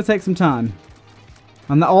 It's going to take some time.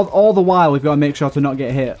 And all the while, we've got to make sure to not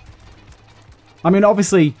get hit. I mean,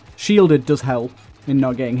 obviously, shielded does help in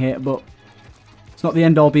not getting hit, but it's not the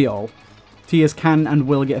end-all be-all. Tears can and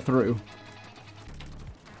will get through.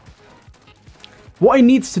 What he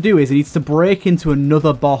needs to do is he needs to break into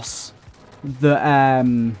another boss that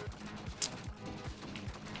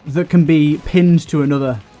that can be pinned to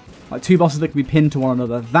another. Like, two bosses that can be pinned to one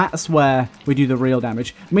another. That's where we do the real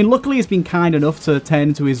damage. I mean, luckily he's been kind enough to turn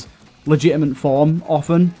into his legitimate form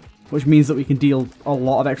often, which means that we can deal a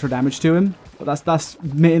lot of extra damage to him. But that's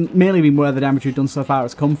mainly been where the damage we've done so far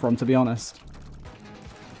has come from, to be honest.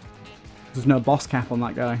 There's no boss cap on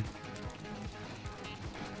that guy.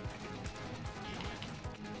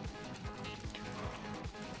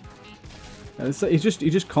 He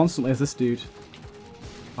just constantly has this dude.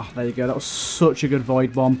 Oh, there you go. That was such a good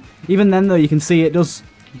void bomb. Even then, though, you can see it does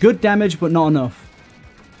good damage, but not enough.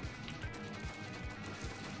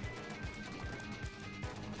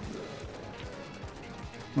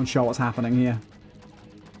 Unsure what's happening here.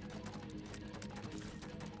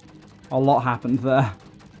 A lot happened there.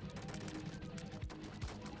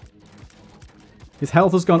 His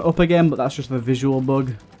health has gone up again, but that's just the visual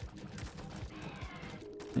bug.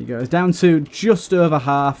 There you go. It's down to just over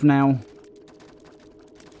half now.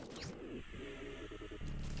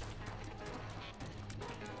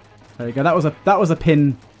 There you go. That was a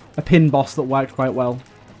pin boss that worked quite well.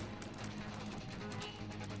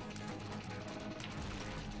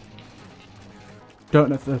 Don't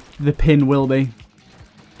know if the pin will be.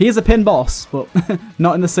 He is a pin boss, but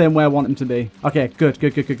not in the same way I want him to be. Okay,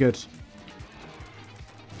 good.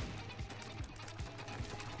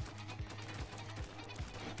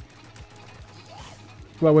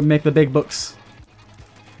 Where we make the big bucks.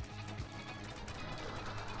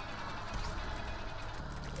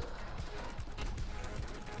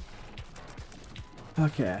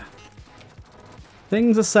 Okay.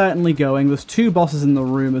 Things are certainly going. There's two bosses in the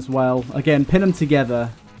room as well. Again, pin them together.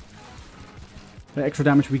 The extra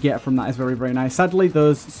damage we get from that is very, very nice. Sadly,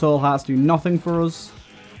 those soul hearts do nothing for us.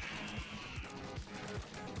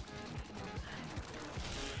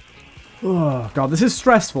 Oh, God, this is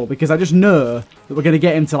stressful because I just know that we're going to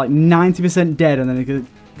get him to like 90% dead and then he's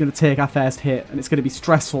going to take our first hit. And it's going to be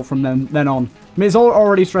stressful from then on. I mean, it's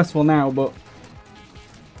already stressful now, but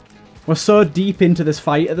we're so deep into this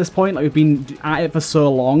fight at this point. Like, we've been at it for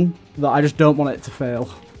so long that I just don't want it to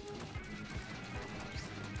fail.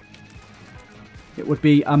 It would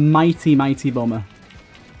be a mighty, mighty bummer.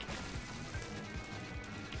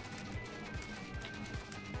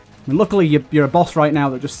 I mean, luckily, you're a boss right now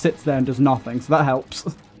that just sits there and does nothing, so that helps.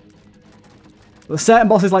 There's certain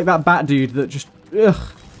bosses like that bat dude that just...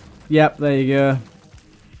 Ugh. Yep, there you go.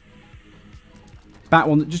 Bat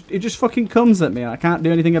one that it just fucking comes at me and I can't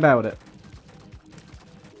do anything about it.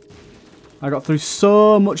 I got through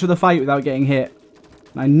so much of the fight without getting hit.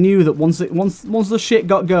 And I knew that once the shit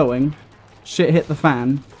got going, shit hit the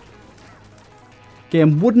fan,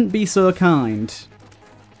 game wouldn't be so kind.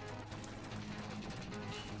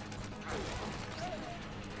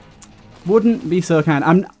 Wouldn't be so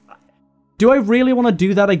kind. Do I really want to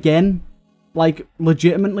do that again? Like,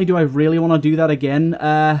 legitimately, do I really want to do that again?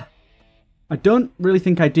 I don't really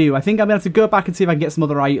think I do. I think I'm going to have to go back and see if I can get some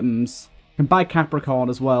other items. I can buy Capricorn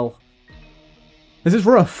as well. This is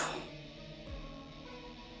rough.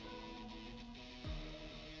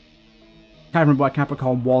 Can't remember where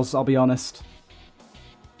Capricorn was, I'll be honest.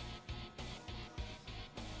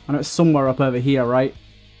 I know it's somewhere up over here, right?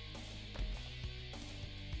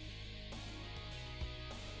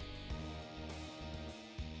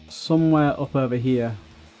 Somewhere up over here.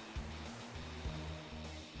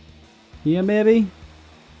 Here, maybe?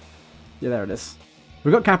 Yeah, there it is.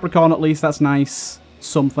 We've got Capricorn at least, that's nice.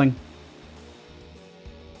 Something.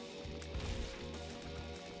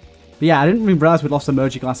 But yeah, I didn't even realize we'd lost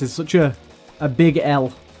emoji glasses. Such a big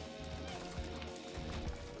L.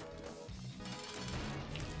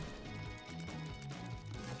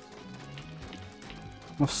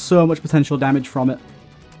 Lost so much potential damage from it.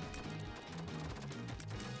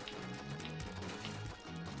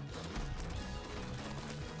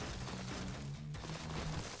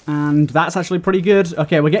 And that's actually pretty good.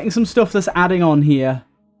 Okay, we're getting some stuff that's adding on here.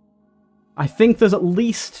 I think there's at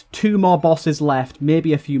least 2 more bosses left,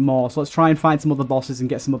 maybe a few more. So let's try and find some other bosses and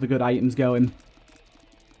get some other good items going.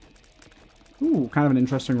 Ooh, kind of an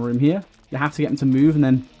interesting room here. You have to get them to move and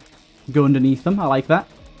then go underneath them. I like that.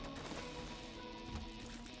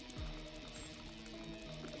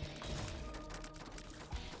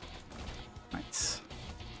 Right.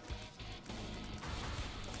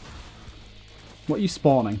 What are you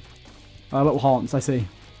spawning? Little haunts, I see.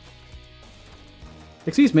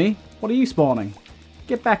 Excuse me, what are you spawning?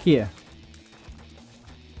 Get back here.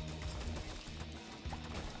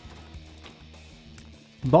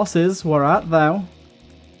 Bosses, where art thou?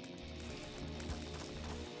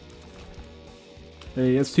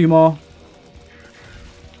 There's 2 more.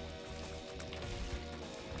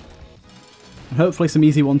 And hopefully some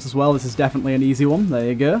easy ones as well. This is definitely an easy one. There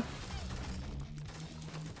you go.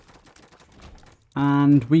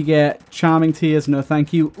 And we get Charming Tears, no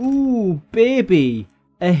thank you. Ooh, baby!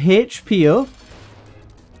 A HP up.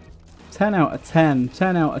 10 out of 10.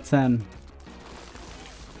 10 out of 10.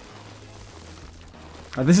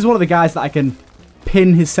 This is one of the guys that I can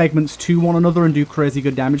pin his segments to one another and do crazy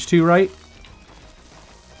good damage to, right?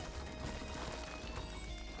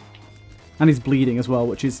 And he's bleeding as well,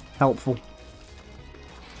 which is helpful.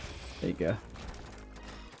 There you go.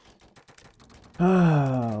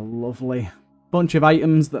 Ah, lovely. Bunch of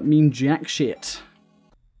items that mean jack shit.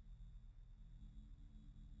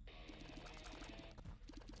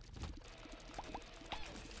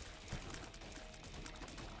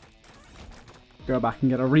 Go back and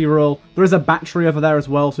get a reroll. There is a battery over there as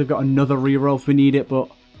well, so we've got another reroll if we need it, but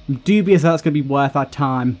I'm dubious that's going to be worth our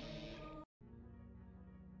time.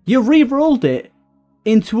 You rerolled it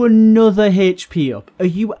into another HP up. Are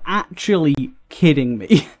you actually kidding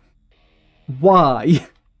me? Why?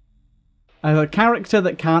 As a character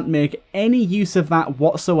that can't make any use of that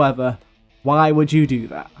whatsoever, why would you do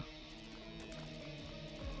that?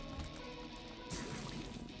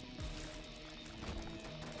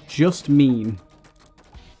 Just mean.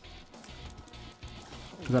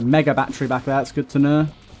 There's a mega battery back there, that's good to know.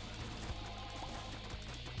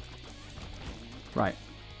 Right.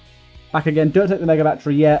 Back again, don't take the mega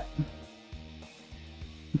battery yet.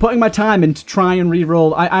 I'm putting my time in to try and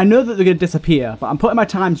reroll. I know that they're going to disappear, but I'm putting my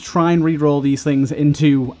time to try and reroll these things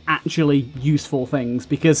into actually useful things,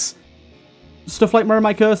 because stuff like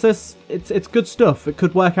Mycosis, it's good stuff. It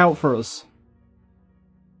could work out for us.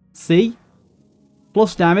 See?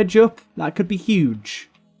 Plus damage up, that could be huge.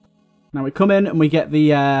 Now we come in and we get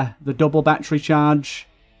the double battery charge.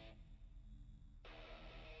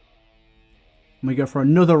 And we go for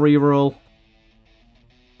another reroll.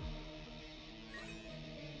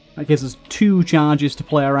 That gives us 2 charges to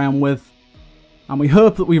play around with. And we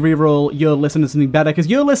hope that we reroll Your Listen as something better. Because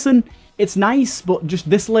Your Listen, it's nice, but just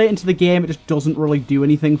this late into the game, it just doesn't really do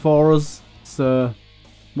anything for us. So,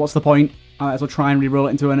 what's the point? I might as well try and reroll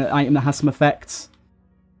it into an item that has some effects.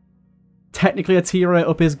 Technically, a T rate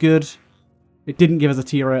up is good. It didn't give us a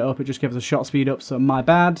T rate up, it just gave us a shot speed up, so my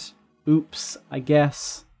bad. Oops, I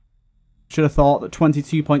guess. Should have thought that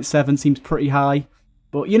 22.7 seems pretty high.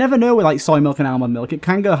 But you never know with like soy milk and almond milk. It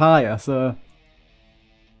can go higher, so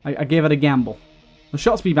I gave it a gamble. The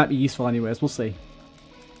shot speed might be useful anyways, we'll see.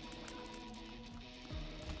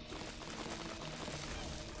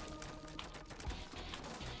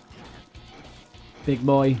 Big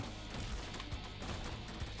boy.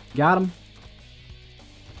 Got him.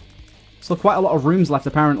 Still quite a lot of rooms left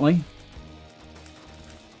apparently.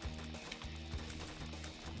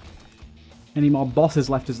 Any more bosses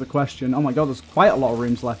left is the question. Oh my god, there's quite a lot of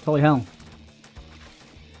rooms left. Holy hell.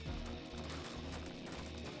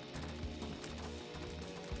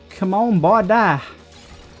 Come on, boy, die.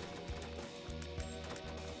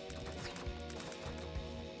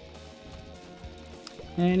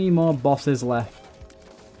 Any more bosses left?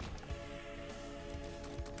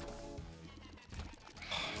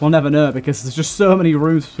 We'll never know because there's just so many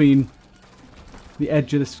rooms between the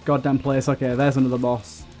edge of this goddamn place. Okay, there's another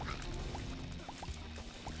boss.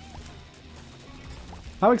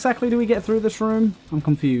 How exactly do we get through this room? I'm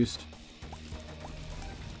confused.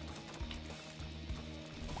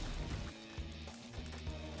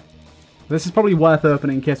 This is probably worth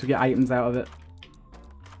opening in case we get items out of it.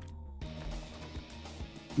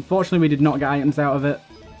 Unfortunately, we did not get items out of it.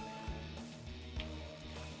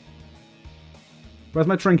 Where's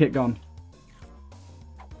my trinket gone?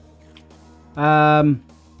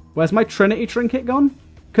 Where's my Trinity trinket gone?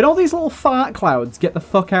 Could all these little fart clouds get the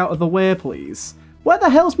fuck out of the way, please? Where the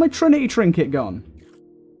hell's my Trinity trinket gone?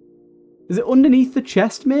 Is it underneath the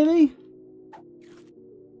chest, maybe?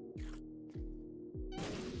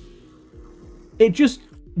 It just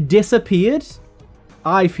disappeared?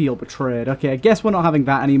 I feel betrayed. Okay, I guess we're not having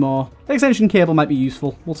that anymore. The extension cable might be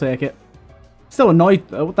useful. We'll take it. Still annoyed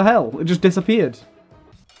though. What the hell? It just disappeared.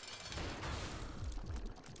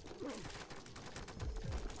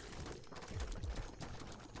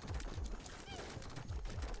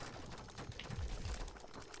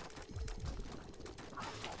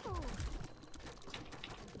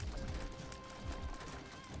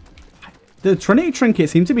 The Trinity trinket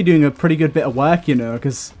seems to be doing a pretty good bit of work, you know,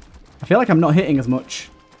 because I feel like I'm not hitting as much.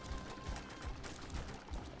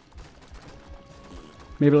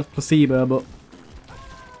 Maybe it's placebo, but...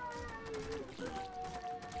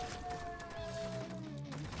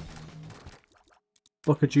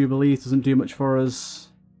 Book of Jubilees doesn't do much for us.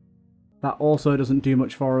 That also doesn't do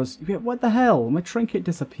much for us. What the hell? My trinket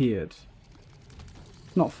disappeared.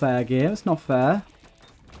 It's not fair, game. It's not fair.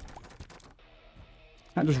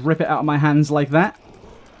 Can't just rip it out of my hands like that.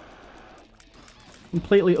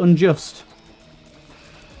 Completely unjust.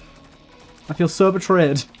 I feel so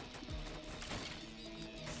betrayed.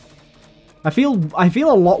 I feel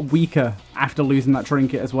a lot weaker after losing that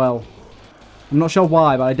trinket as well. I'm not sure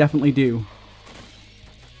why, but I definitely do.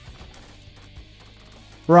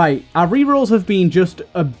 Right, our rerolls have been just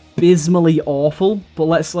abysmally awful, but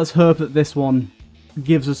let's hope that this one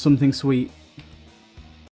gives us something sweet.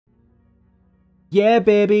 Yeah,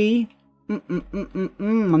 baby.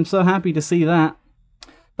 I'm so happy to see that.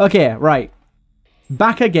 Okay, right.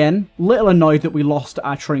 Back again. Little annoyed that we lost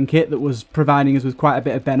our trinket that was providing us with quite a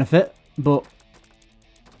bit of benefit, but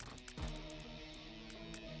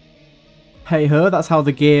hey ho, that's how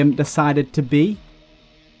the game decided to be.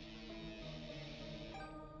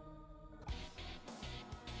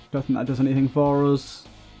 Don't think that does anything for us.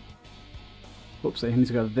 Oops, I need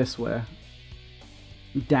to go this way.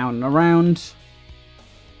 Down and around.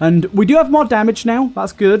 And we do have more damage now.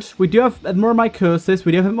 That's good. We do have more of my curses.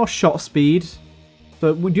 We do have more shot speed.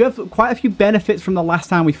 So we do have quite a few benefits from the last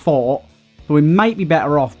time we fought. So we might be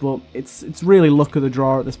better off, but it's really luck of the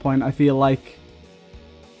draw at this point, I feel like.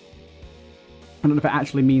 I don't know if it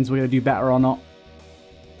actually means we're going to do better or not.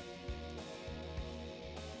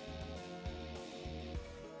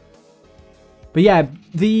 But yeah,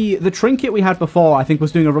 the trinket we had before, I think,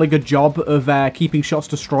 was doing a really good job of keeping shots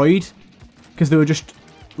destroyed. Because they were just,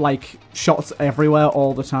 like, shots everywhere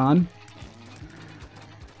all the time.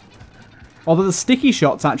 Although the sticky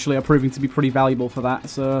shots, actually, are proving to be pretty valuable for that,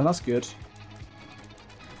 so that's good.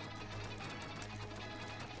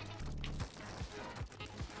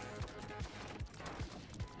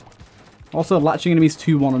 Also, latching enemies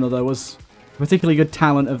to one another was a particularly good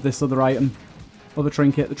talent of this other item. Other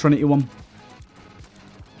trinket, the Trinity one.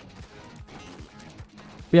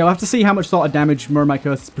 But yeah, we'll have to see how much sort of damage Mermaid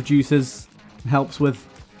Curse produces and helps with.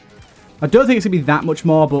 I don't think it's going to be that much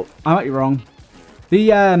more, but I might be wrong.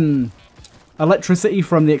 The electricity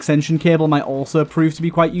from the extension cable might also prove to be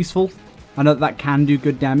quite useful. I know that can do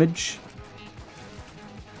good damage.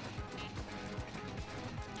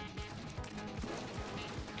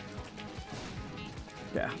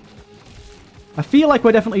 Yeah. I feel like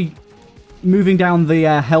we're definitely moving down the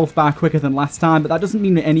health bar quicker than last time, but that doesn't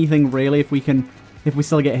mean anything really if we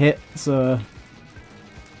still get hit, so...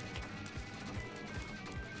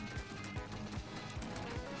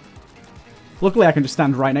 Luckily I can just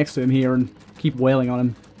stand right next to him here and keep wailing on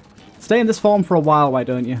him. Stay in this form for a while, why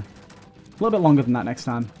don't you? A little bit longer than that next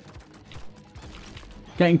time.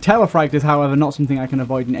 Getting telefragged is, however, not something I can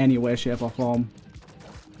avoid in any way, shape or form.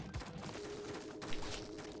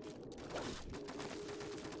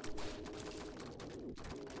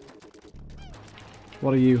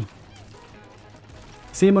 What are you?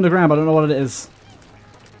 See him underground, but I don't know what it is.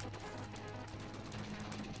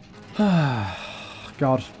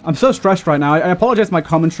 God, I'm so stressed right now. I apologize my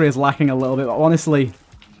commentary is lacking a little bit, but honestly,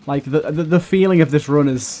 like, the feeling of this run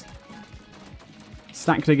is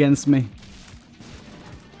stacked against me.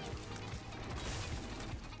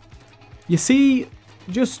 You see,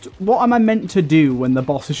 just what am I meant to do when the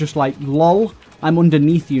boss is just like, lol, I'm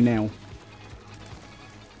underneath you now.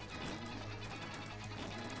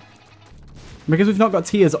 Because we've not got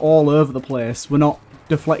tears all over the place, we're not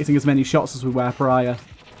deflecting as many shots as we were prior.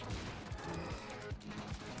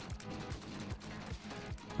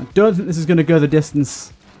 I don't think this is going to go the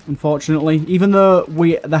distance, unfortunately. Even though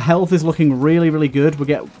the health is looking really, really good,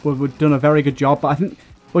 we've done a very good job, but I think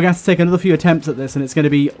we're going to have to take another few attempts at this, and it's going to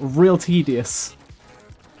be real tedious.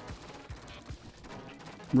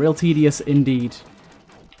 Real tedious indeed.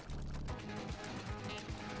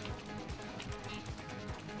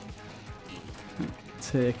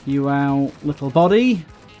 Take you out, little body.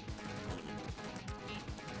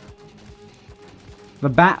 The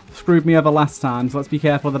bat screwed me over last time, so let's be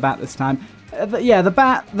careful of the bat this time. Yeah, the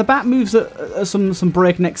bat moves at some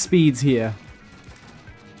breakneck speeds here.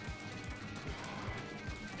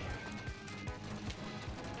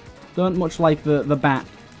 Don't much like the bat.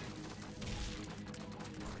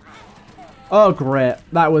 Oh great,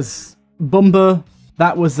 that was Bumba.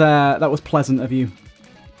 That was pleasant of you.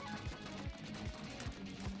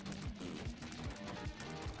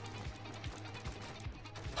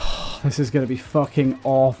 This is going to be fucking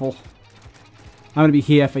awful. I'm going to be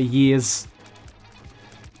here for years.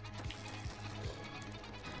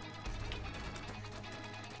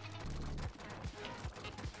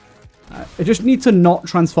 I just need to not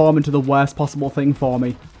transform into the worst possible thing for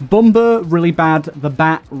me. Bumba, really bad. The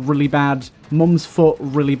bat, really bad. Mum's foot,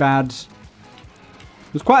 really bad.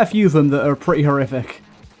 There's quite a few of them that are pretty horrific.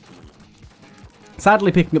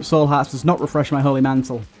 Sadly, picking up soul hearts does not refresh my holy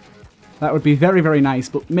mantle. That would be very, very nice,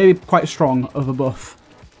 but maybe quite strong of a buff.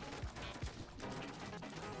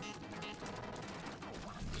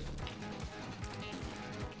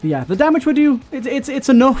 But yeah, the damage we do, it's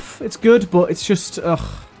enough. It's good, but it's just, ugh.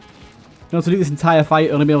 You know, to do this entire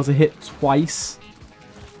fight, only be able to hit twice.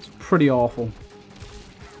 It's pretty awful.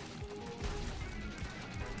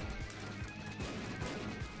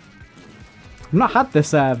 I've not had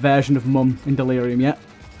this version of Mum in Delirium yet.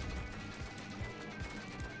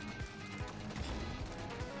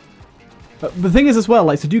 But the thing is as well,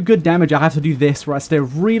 like, to do good damage, I have to do this, where I stay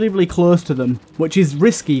really, really close to them, which is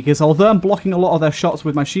risky, because although I'm blocking a lot of their shots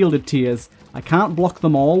with my shielded tears, I can't block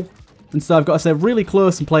them all, and so I've got to stay really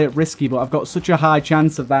close and play it risky, but I've got such a high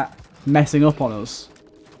chance of that messing up on us.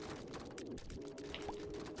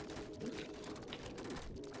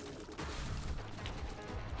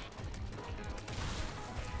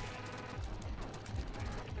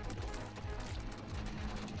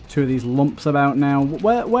 Two of these lumps about now.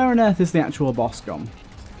 Where on earth is the actual boss gone?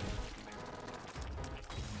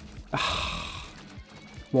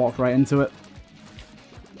 Walked right into it.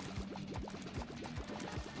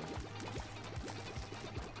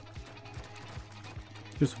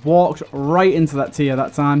 Just walked right into that tier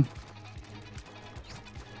that time.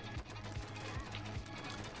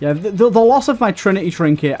 Yeah, the loss of my Trinity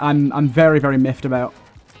Trinket, I'm very, very miffed about.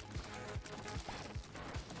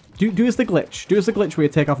 Do us the glitch. Do us the glitch where you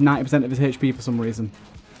take off 90% of his HP for some reason.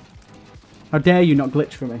 How dare you not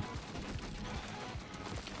glitch for me?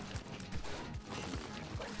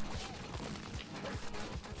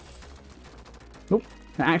 Oh, it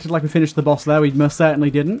acted like we finished the boss there. We most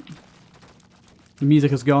certainly didn't. The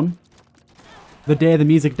music has gone. The day the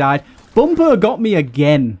music died. Bumbo got me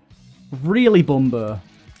again. Really, Bumbo.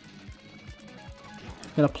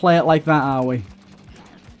 Gonna play it like that, are we?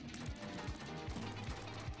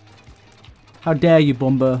 How dare you,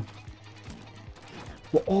 Bumbo.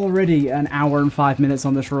 We're already an hour and 5 minutes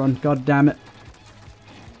on this run. God damn it.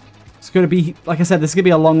 It's gonna be, like I said, this is gonna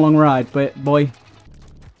be a long, long ride, but boy,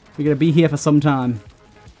 we're gonna be here for some time.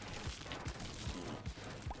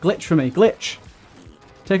 Glitch for me. Glitch.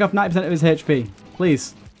 Take off 90% of his HP.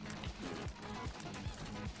 Please.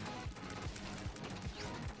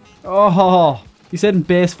 Oh, you stayed in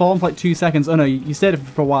base form for like 2 seconds. Oh no, you stayed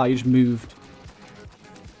for a while, you just moved.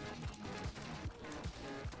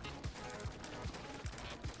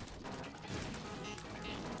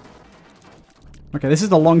 Okay, this is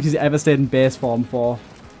the longest he's ever stayed in base form for.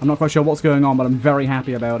 I'm not quite sure what's going on, but I'm very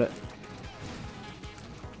happy about it.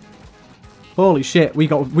 Holy shit, we've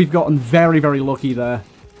gotten very, very lucky there.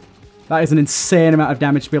 That is an insane amount of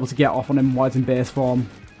damage to be able to get off on him while he's in base form.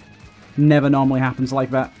 Never normally happens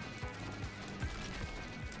like that.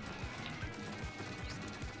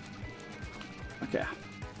 Okay.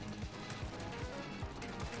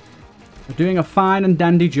 We're doing a fine and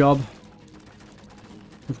dandy job.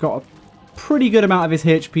 We've got a pretty good amount of his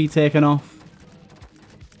HP taken off.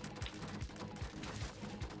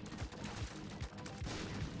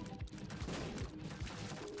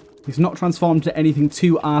 He's not transformed to anything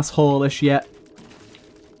too asshole-ish yet.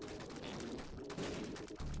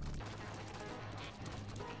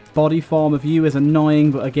 Body form of you is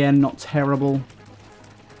annoying, but again, not terrible.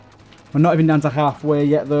 We're not even down to halfway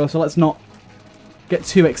yet, though, so let's not get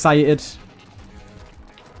too excited.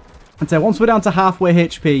 And so once we're down to halfway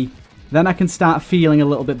HP, then I can start feeling a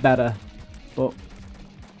little bit better. But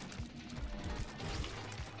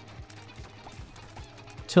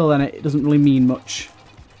till then, it doesn't really mean much.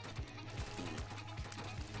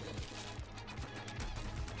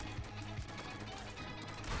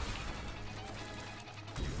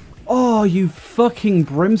 Oh, you fucking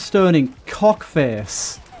brimstoning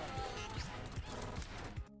cockface.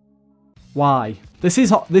 Why? This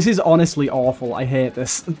is honestly awful. I hate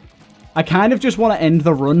this. I kind of just want to end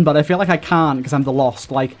the run, but I feel like I can't because I'm the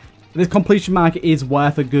lost. Like, this completion mark is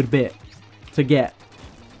worth a good bit to get.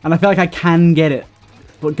 And I feel like I can get it.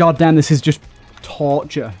 But goddamn, this is just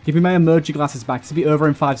torture. Give me my emergency glasses back. This will be over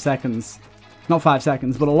in 5 seconds. Not 5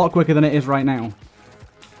 seconds, but a lot quicker than it is right now.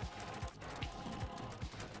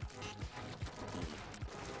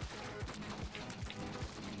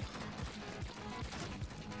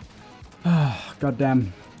 God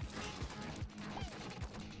damn.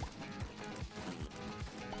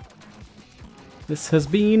 This has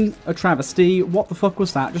been a travesty. What the fuck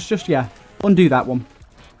was that? Just yeah. Undo that one.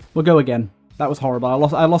 We'll go again. That was horrible.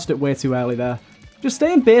 I lost it way too early there. Just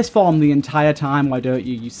stay in base form the entire time, why don't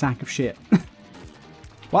you, you sack of shit?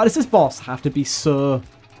 Why does this boss have to be so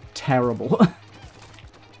terrible?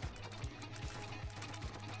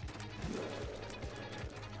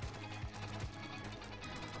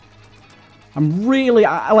 I'm really,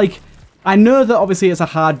 I know that obviously it's a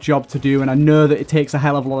hard job to do, and I know that it takes a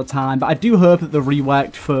hell of a lot of time, but I do hope that the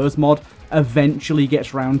reworked Furs mod eventually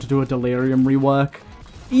gets round to do a Delirium rework.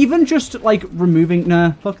 Even just, like, removing,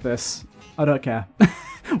 nah, fuck this. I don't care.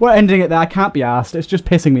 We're ending it there, I can't be arsed, it's just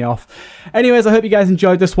pissing me off. Anyways, I hope you guys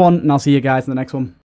enjoyed this one, and I'll see you guys in the next one.